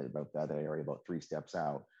are you at about that area, about 3 steps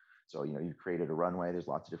out. So, you created a runway. There's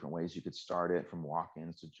lots of different ways you could start it, from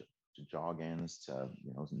walk-ins to jog-ins to,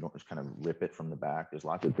 just kind of rip it from the back. There's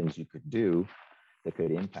lots of things you could do that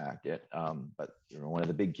could impact it. But one of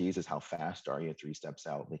the big keys is how fast are you 3 steps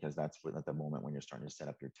out, because that's at the moment when you're starting to set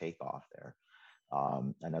up your takeoff there.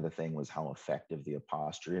 Another thing was how effective the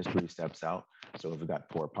posture is 3 steps out. So if we've got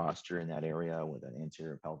poor posture in that area with an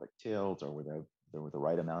anterior pelvic tilt, or with the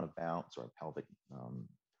right amount of bounce or pelvic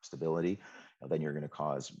stability, then you're going to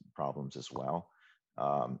cause problems as well.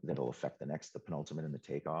 That'll affect the penultimate and the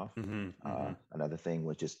takeoff. Another thing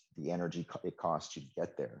was just the energy it costs you to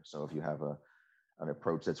get there. So if you have an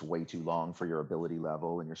approach that's way too long for your ability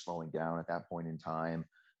level and you're slowing down at that point in time,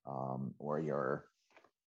 or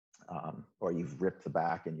you've ripped the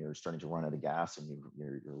back and you're starting to run out of gas, and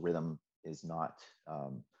your rhythm is not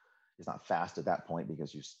fast at that point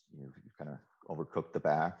because you've kind of overcooked the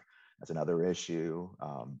back. That's another issue.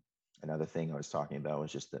 Another thing I was talking about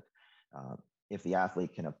was just that if the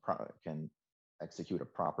athlete can execute a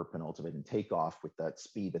proper penultimate and take off with that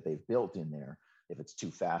speed that they've built in there, if it's too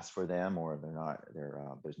fast for them, or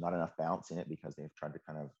there's not enough bounce in it because they've tried to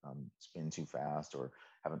kind of spin too fast or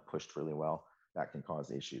haven't pushed really well, that can cause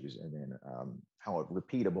issues. And then how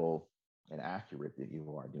repeatable and accurate that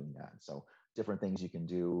you are doing that. So different things you can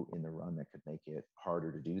do in the run that could make it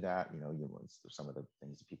harder to do that. Some of the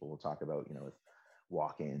things that people will talk about, with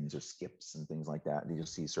walk-ins or skips and things like that. And you'll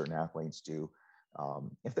see certain athletes do.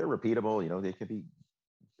 If they're repeatable, they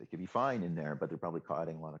could be fine in there, but they're probably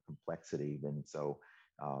causing a lot of complexity. And so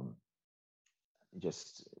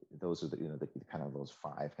just those are the kind of those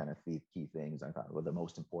 5 kind of key things I thought were the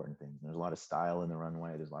most important things. And there's a lot of style in the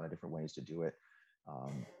runway. There's a lot of different ways to do it.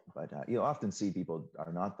 But you often see people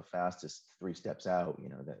are not the fastest 3 steps out,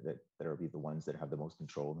 that are the ones that have the most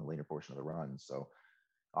control in the later portion of the run. So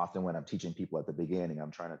often when I'm teaching people at the beginning,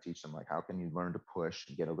 I'm trying to teach them, like, how can you learn to push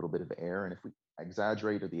and get a little bit of air? And if we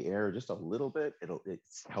exaggerate the air just a little bit, it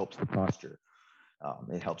helps the posture.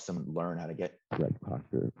 It helps them learn how to get right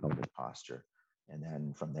posture. And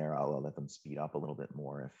then from there, I'll let them speed up a little bit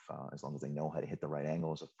more as long as they know how to hit the right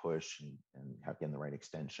angles of push and have getting the right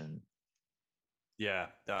extension. Yeah,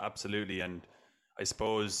 absolutely. And I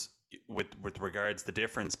suppose with regards, the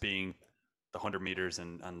difference being the 100 meters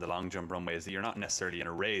and the long jump runway is that you're not necessarily in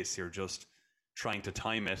a race. You're just trying to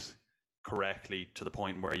time it correctly to the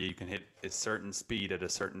point where you can hit a certain speed at a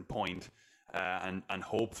certain point. And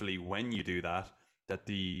hopefully when you do that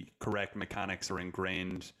the correct mechanics are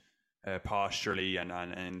ingrained posturally,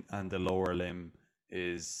 and the lower limb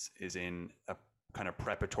is in a kind of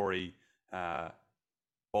preparatory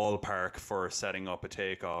ballpark for setting up a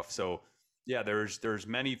takeoff. So yeah, there's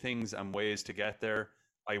many things and ways to get there.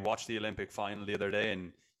 I watched the Olympic final the other day,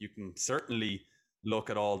 and you can certainly look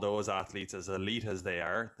at all those athletes, as elite as they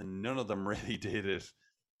are, then none of them really did it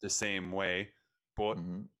the same way. But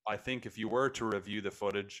Hmm. I think if you were to review the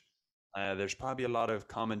footage, there's probably a lot of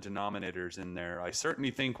common denominators in there. I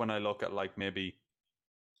certainly think when I look at like maybe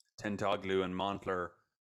Tentoglu and Montler,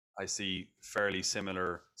 I see fairly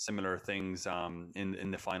similar things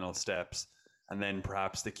in the final steps, and then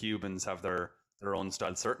perhaps the Cubans have their own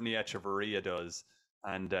style. Certainly, Echeverria does,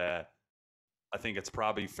 and I think it's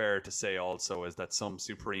probably fair to say also is that some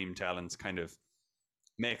supreme talents kind of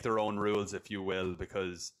make their own rules, if you will,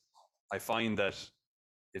 because I find that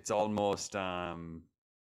it's almost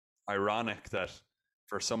ironic that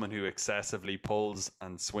for someone who excessively pulls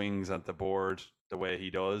and swings at the board the way he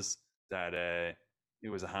does, that it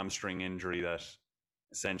was a hamstring injury that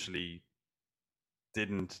essentially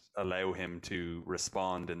didn't allow him to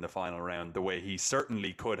respond in the final round the way he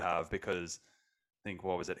certainly could have, because I think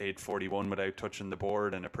what was it, 841 without touching the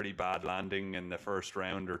board, and a pretty bad landing in the first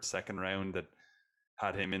round or second round that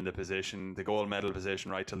had him in the position, the gold medal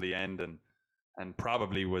position, right till the end, and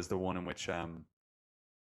probably was the one in which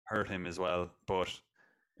hurt him as well. But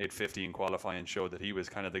 850 in qualifying showed that he was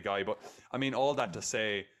kind of the guy. But I mean, all that to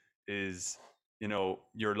say is, you know,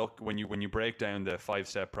 your look when you break down the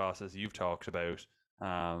 5-step process you've talked about,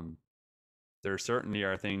 um, there certainly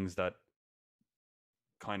are things that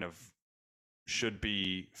kind of should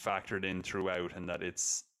be factored in throughout, and that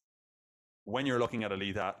it's when you're looking at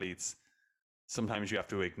elite athletes, sometimes you have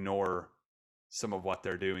to ignore some of what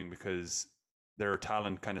they're doing because their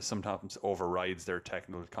talent kind of sometimes overrides their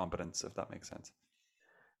technical competence, if that makes sense.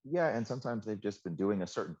 Yeah, and sometimes they've just been doing a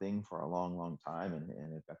certain thing for a long, long time, and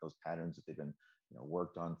they've got those patterns that they've been,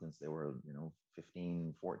 worked on since they were,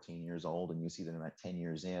 15, 14 years old, and you see them at 10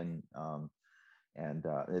 years in, and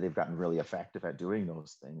they've gotten really effective at doing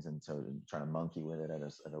those things, and so trying to monkey with it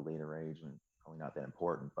at a later age when probably not that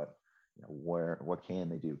important, but what can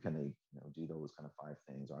they do? Can they do those kind of five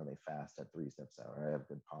things? Are they fast at 3 steps out? Are they have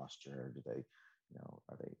good posture? Do they,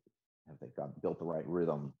 are they have they got built the right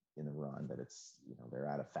rhythm in the run that it's they're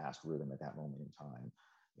at a fast rhythm at that moment in time.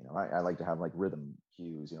 I like to have like rhythm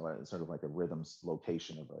cues, sort of like a rhythm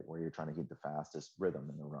location of like where you're trying to get the fastest rhythm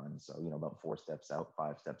in the run. So about 4 steps out,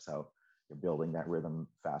 5 steps out, you're building that rhythm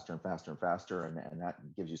faster and faster and faster, and that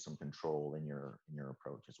gives you some control in your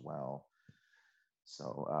approach as well.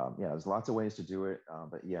 So yeah, there's lots of ways to do it,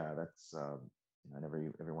 but yeah, that's and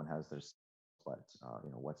everyone has their, but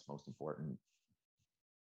what's most important.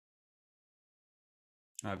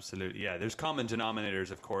 Absolutely. Yeah. There's common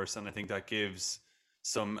denominators, of course. And I think that gives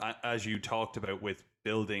some, as you talked about with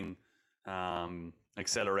building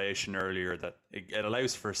acceleration earlier, that it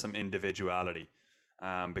allows for some individuality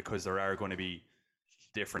because there are going to be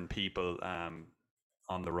different people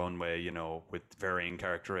on the runway, with varying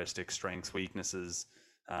characteristics, strengths, weaknesses,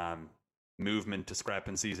 um, movement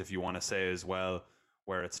discrepancies, if you want to say as well,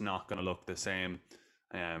 where it's not going to look the same.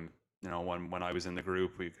 Um, when I was in the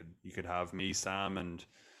group, you could have me, Sam, and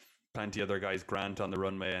plenty other guys, Grant, on the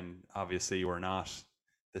runway, and obviously we're not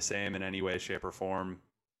the same in any way, shape, or form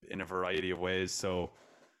in a variety of ways. So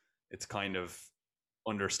it's kind of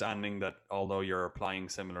understanding that although you're applying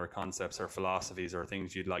similar concepts or philosophies or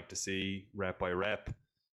things you'd like to see rep by rep,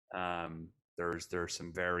 um, there's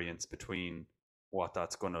some variance between what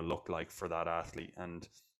that's going to look like for that athlete. And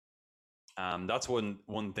that's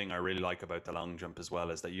one thing I really like about the long jump as well,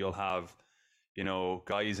 is that you'll have,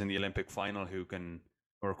 guys in the Olympic final who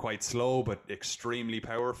are quite slow but extremely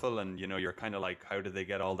powerful, and you're kind of like, how did they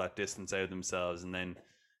get all that distance out of themselves? And then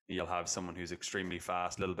you'll have someone who's extremely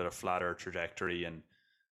fast, a little bit of flatter trajectory, and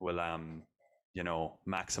will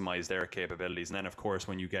maximize their capabilities. And then of course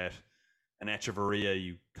when you get an Echeverria,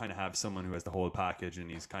 you kind of have someone who has the whole package, and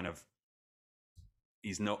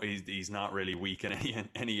he's not really weak in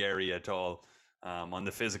any area at all, on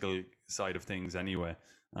the physical side of things anyway.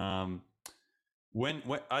 When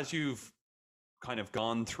as you've kind of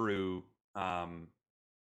gone through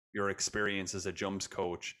your experience as a jumps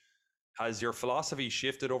coach, has your philosophy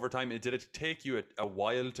shifted over time? Did it take you a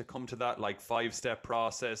while to come to that like 5-step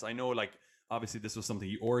process? I know, like, obviously this was something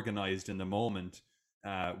you organized in the moment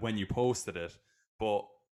when you posted it, but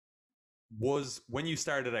was when you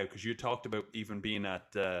started out, because you talked about even being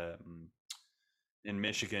at in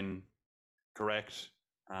Michigan, correct?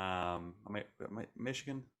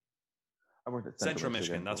 Michigan? I worked at Central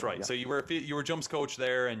Michigan. That's right. Yeah. So you were jumps coach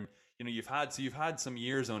there, and you've had some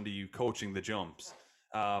years under you coaching the jumps.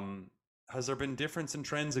 Has there been difference in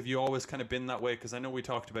trends? Have you always kind of been that way? Because I know we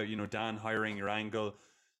talked about Dan hiring your angle.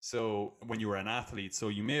 So when you were an athlete, so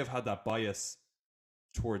you may have had that bias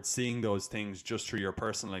towards seeing those things just through your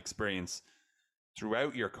personal experience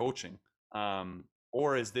throughout your coaching?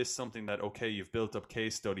 Or is this something that, okay, you've built up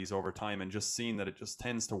case studies over time and just seen that it just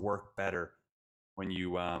tends to work better when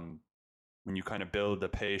you kind of build the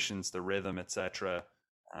patience, the rhythm, etc.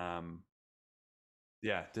 Um,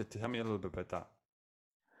 yeah, tell me a little bit about that.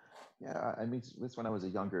 Yeah, I mean, this when I was a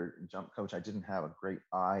younger jump coach, I didn't have a great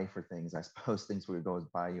eye for things. I suppose things would go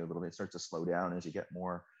by you a little bit. It starts to slow down as you get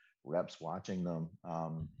more reps watching them.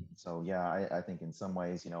 So yeah, I think in some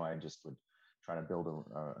ways, I just would try to build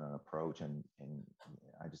an approach, and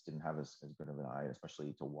I just didn't have as good of an eye,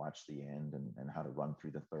 especially to watch the end and how to run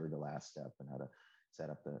through the third to last step and how to set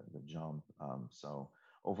up the jump. So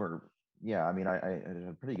over yeah, I mean, I had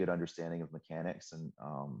a pretty good understanding of mechanics and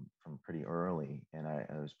from pretty early, and I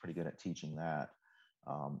was pretty good at teaching that.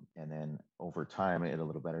 And then over time, I had a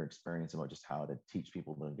little better experience about just how to teach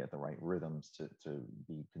people to get the right rhythms to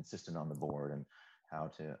be consistent on the board and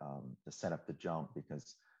how to set up the jump.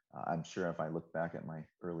 Because I'm sure if I look back at my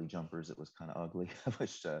early jumpers, it was kind of ugly. I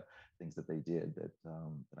wish things that they did that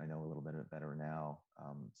I know a little bit better now.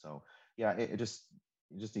 So yeah, it just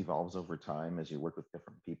evolves over time as you work with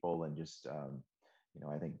different people and just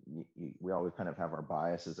I think we always kind of have our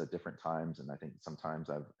biases at different times, and I think sometimes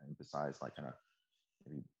I've emphasized like kind of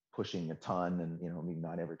maybe pushing a ton and maybe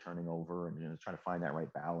not ever turning over, and trying to find that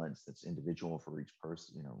right balance that's individual for each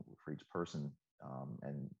person, for each person,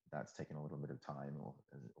 and that's taken a little bit of time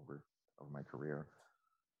over my career.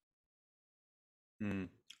 Mm,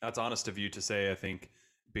 that's honest of you to say, I think,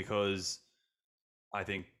 because I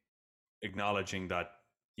think acknowledging that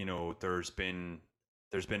there's been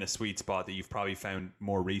a sweet spot that you've probably found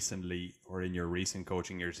more recently or in your recent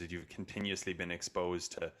coaching years, that you've continuously been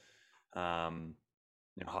exposed to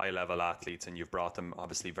high level athletes, and you've brought them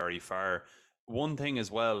obviously very far. One thing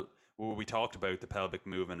as well, we talked about the pelvic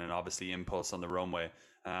movement and obviously impulse on the runway.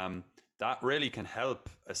 Um, that really can help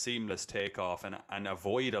a seamless takeoff and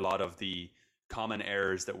avoid a lot of the common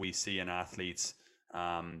errors that we see in athletes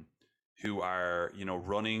um, who are,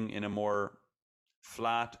 running in a more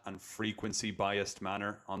flat and frequency biased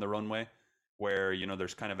manner on the runway, where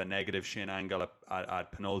there's kind of a negative shin angle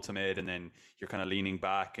at penultimate, and then you're kind of leaning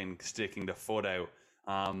back and sticking the foot out.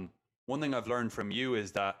 One thing I've learned from you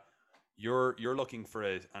is that you're looking for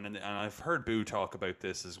it, and I've heard Boo talk about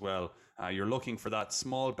this as well. You're looking for that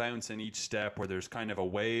small bounce in each step where there's kind of a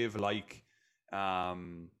wave like I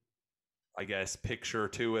guess picture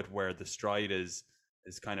to it, where the stride is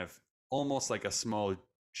kind of almost like a small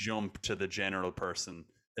jump to the general person,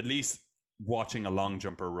 at least watching a long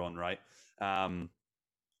jumper run, right? Um,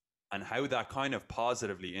 and how that kind of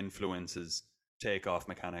positively influences takeoff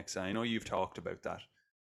mechanics. And I know you've talked about that.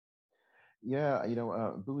 Yeah,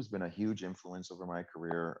 Boo's been a huge influence over my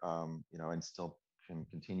career, and still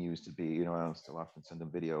continues to be. I still often send him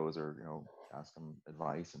videos or ask him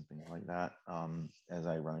advice and things like that as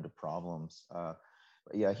I run into problems.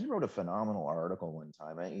 But yeah, he wrote a phenomenal article one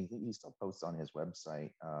time. He still posts on his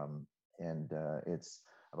website, and it's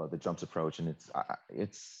about the jumps approach, and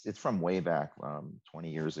it's from way back 20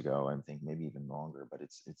 years ago. I think maybe even longer, but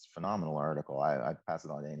it's phenomenal article. I pass it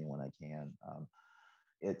on to anyone I can.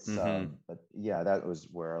 But yeah, that was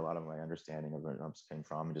where a lot of my understanding of jumps came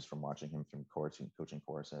from, just from watching him from coaching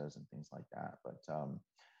courses and things like that. But I'm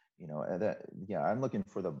looking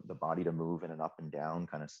for the body to move in an up and down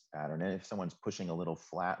kind of pattern. And if someone's pushing a little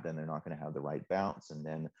flat, then they're not going to have the right bounce. And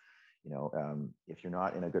then if you're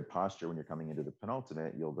not in a good posture when you're coming into the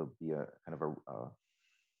penultimate, you'll be a kind of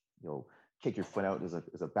you'll kick your foot out as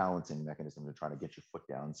a balancing mechanism to try to get your foot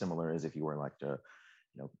down, similar as if you were like to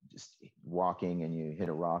just walking and you hit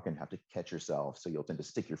a rock and have to catch yourself. So you'll tend to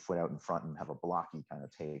stick your foot out in front and have a blocky kind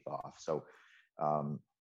of take off. So,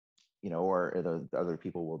 or the other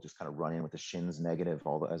people will just kind of run in with the shins negative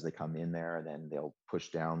as they come in there, and then they'll push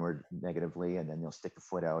downward negatively, and then they'll stick the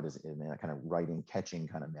foot out as in that kind of righting catching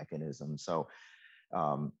kind of mechanism. So,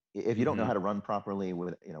 if you don't know how to run properly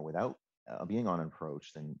without being on an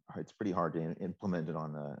approach, then it's pretty hard to implement it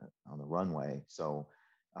on the runway. So,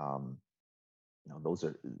 those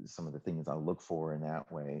are some of the things I'll look for in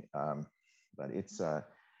that way. But it's a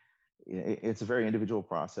very individual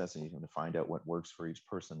process, and you have to find out what works for each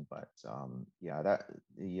person. But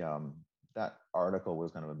that article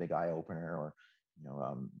was kind of a big eye opener. Or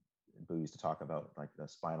Boo used to talk about like the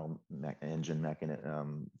spinal engine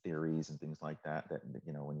mechanism theories and things like that. That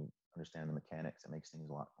when you understand the mechanics, it makes things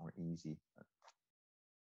a lot more easy.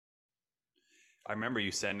 I remember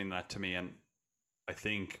you sending that to me, and I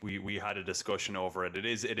think we had a discussion over it.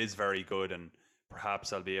 It is very good, and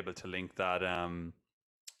perhaps I'll be able to link that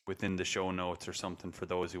within the show notes or something for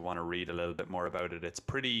those who want to read a little bit more about it. It's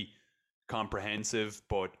pretty comprehensive,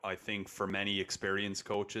 but I think for many experienced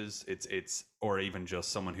coaches, it's or even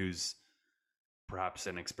just someone who's perhaps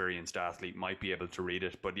an experienced athlete might be able to read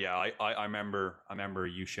it. But yeah, I remember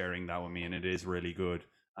you sharing that with me, and it is really good,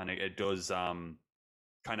 and it does kind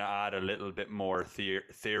of add a little bit more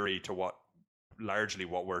theory to what largely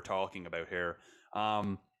what we're talking about here.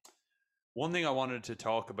 One thing I wanted to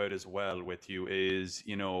talk about as well with you is,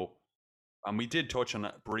 and we did touch on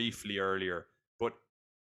it briefly earlier, but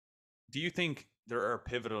do you think there are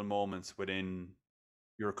pivotal moments within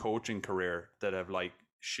your coaching career that have like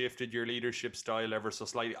shifted your leadership style ever so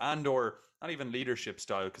slightly, and or not even leadership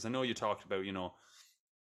style? Because I know you talked about,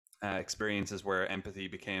 experiences where empathy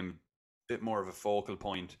became a bit more of a focal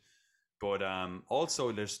point, but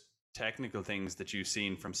also there's technical things that you've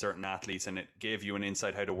seen from certain athletes, and it gave you an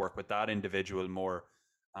insight how to work with that individual more.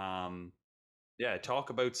 Yeah, talk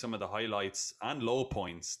about some of the highlights and low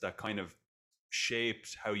points that kind of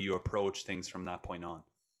shaped how you approach things from that point on.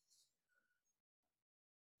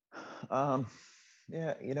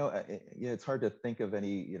 Yeah, it's hard to think of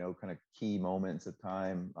any, kind of key moments of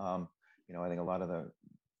time. I think a lot of the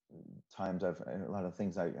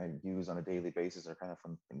things I use on a daily basis are kind of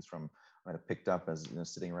from things from I picked up as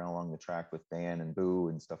sitting around along the track with Dan and Boo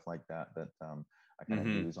and stuff like that I kind of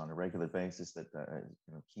use on a regular basis that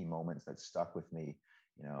key moments that stuck with me.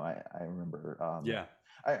 I remember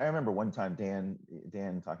I remember one time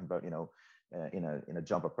Dan talking about in a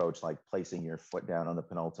jump approach, like placing your foot down on the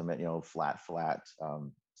penultimate flat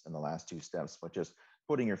in the last two steps, but just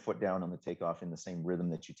putting your foot down on the takeoff in the same rhythm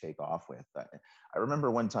that you take off with. I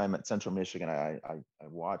remember one time at Central Michigan, I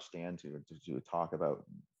watched Dan to do a talk about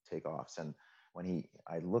takeoffs, and when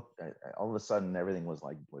I looked, all of a sudden everything was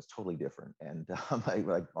totally different, and I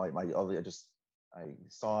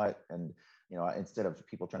saw it, and instead of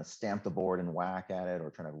people trying to stamp the board and whack at it or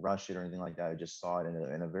trying to rush it or anything like that, I just saw it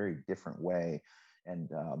in a very different way,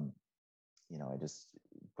 and I just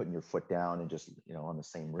putting your foot down and just, on the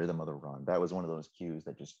same rhythm of the run. That was one of those cues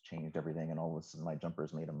that just changed everything. And all of a sudden my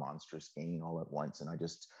jumpers made a monstrous gain all at once. And I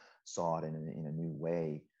just saw it in a new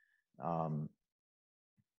way.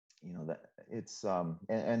 That it's,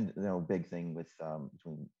 big thing with,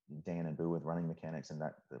 between Dan and Boo with running mechanics, and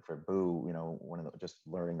that for Boo, one of the, just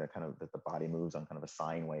learning that that the body moves on kind of a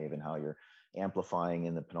sine wave, and how you're amplifying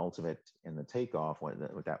in the penultimate in the takeoff, with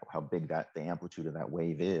that, how big the amplitude of that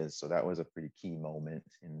wave is. So that was a pretty key moment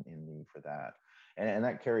in me for that. And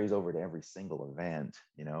that carries over to every single event,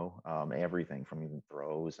 everything from even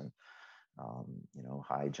throws and,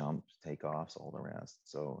 high jumps, takeoffs, all the rest.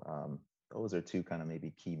 So, those are two kind of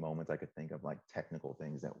maybe key moments I could think of, like technical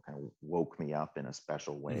things that kind of woke me up in a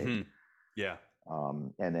special way. Mm-hmm. Yeah.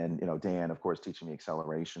 And then, Dan, of course, teaching me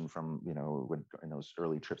acceleration from, in those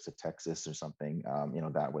early trips to Texas or something,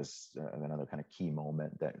 that was another kind of key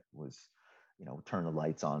moment that was, turn the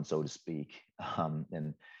lights on, so to speak.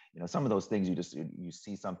 And, some of those things you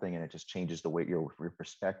see something and it just changes the way your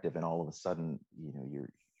perspective. And all of a sudden, you're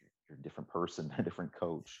a different person, a different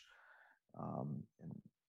coach.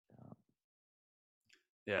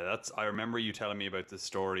 Yeah, I remember you telling me about this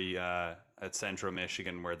story at Central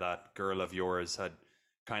Michigan, where that girl of yours had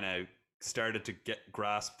kind of started to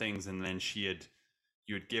grasp things, and then you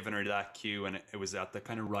had given her that cue, and it was at the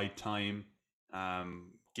kind of right time,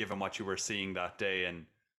 given what you were seeing that day, and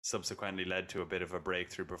subsequently led to a bit of a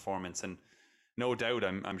breakthrough performance. And no doubt,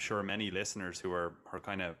 I'm sure many listeners who are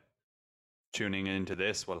kind of tuning into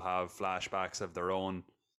this will have flashbacks of their own,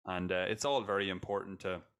 and it's all very important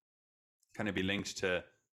to kind of be linked to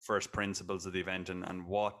first principles of the event, and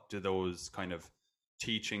what do those kind of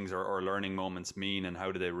teachings or learning moments mean, and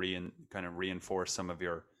how do they kind of reinforce some of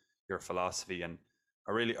your philosophy. And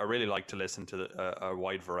I really like to listen to a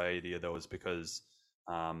wide variety of those, because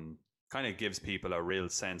kind of gives people a real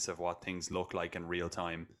sense of what things look like in real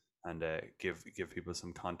time, and give people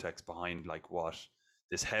some context behind like what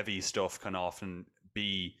this heavy stuff can often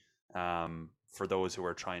be, for those who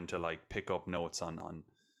are trying to like pick up notes on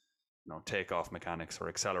takeoff mechanics or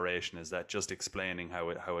acceleration. Is that just explaining how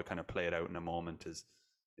it kind of played out in a moment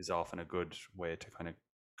is often a good way to kind of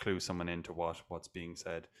clue someone into what's being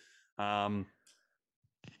said.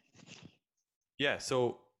 Yeah,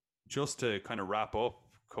 so just to kind of wrap up,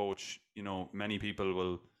 Coach, many people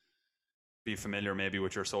will be familiar maybe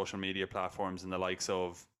with your social media platforms and the likes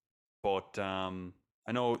of, but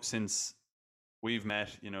I know since we've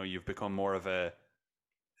met, you've become more of a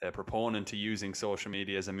proponent to using social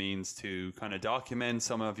media as a means to kind of document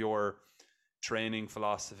some of your training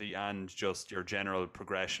philosophy and just your general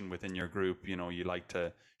progression within your group. You like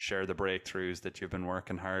to share the breakthroughs that you've been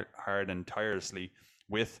working hard and tirelessly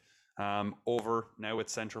with. over now with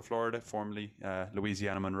Central Florida, formerly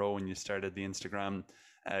Louisiana Monroe, when you started the Instagram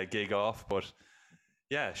gig off. But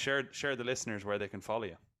yeah, share the listeners where they can follow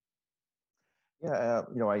you. Yeah,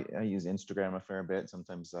 I use Instagram a fair bit,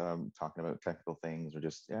 sometimes talking about technical things or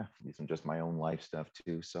just, some just my own life stuff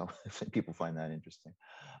too. So if people find that interesting.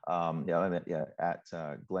 At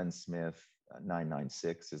Glenn Smith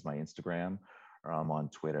 996 is my Instagram, or I'm on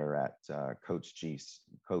Twitter at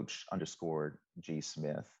Coach underscore G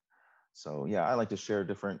Smith. So yeah, I like to share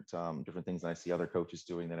different things that I see other coaches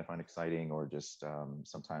doing that I find exciting, or just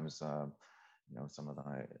sometimes some of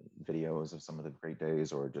the videos of some of the great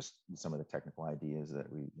days, or just some of the technical ideas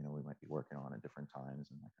that we might be working on at different times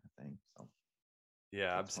and that kind of thing. So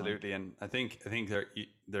yeah, absolutely. Fun. And I think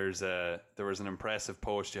there was an impressive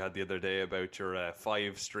post you had the other day about your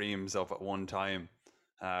 5 streams up at one time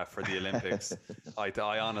for the Olympics.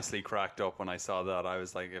 I honestly cracked up when I saw that. I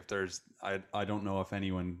was like, I don't know if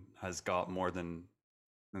anyone has got more than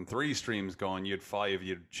 3 streams going. You had 5,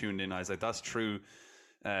 you'd tuned in. I was like, that's true.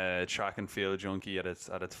 Track and field junkie at its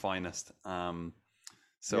finest. I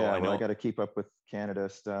got to keep up with Canada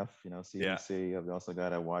stuff, CBC. Yeah. I've also got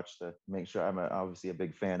to make sure I'm obviously a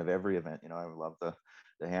big fan of every event. I love the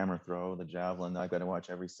hammer throw, the javelin. I've got to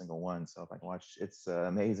watch every single one. So if I can watch, it's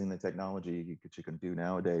amazing the technology you can do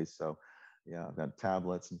nowadays. So yeah, I've got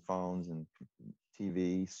tablets and phones and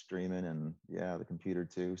TV streaming, and the computer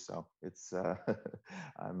too. So it's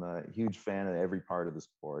I'm a huge fan of every part of the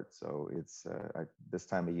sport. So it's this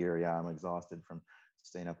time of year, I'm exhausted from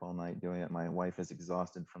staying up all night doing it. My wife is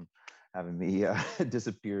exhausted from having me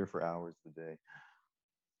disappear for hours a day.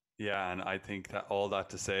 Yeah, and I think that all that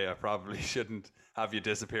to say, I probably shouldn't have you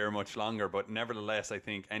disappear much longer. But nevertheless, I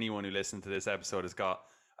think anyone who listens to this episode has got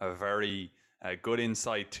a very good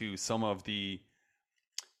insight to some of the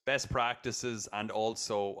best practices and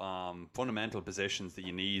also fundamental positions that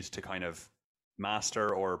you need to kind of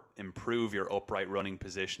master or improve your upright running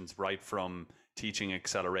positions, right from teaching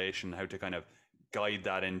acceleration, how to kind of guide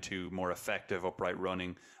that into more effective upright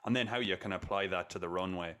running, and then how you can apply that to the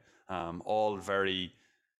runway. All very,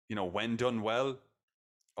 when done well,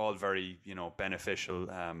 all very, beneficial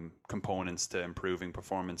components to improving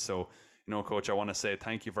performance. So, Coach, I want to say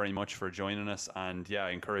thank you very much for joining us. And yeah, I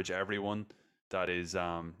encourage everyone that is,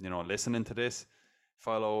 listening to this,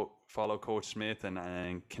 follow Coach Smith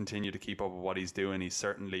and continue to keep up with what he's doing. He's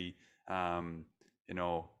certainly,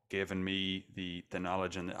 given me the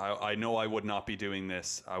knowledge, and I know I would not be doing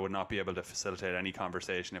this. I would not be able to facilitate any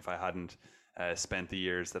conversation if I hadn't spent the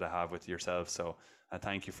years that I have with yourself. So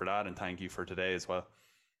thank you for that, and thank you for today as well.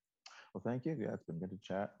 Well, thank you. Yeah, it's been good to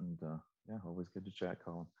chat, and always good to chat,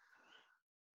 Colin.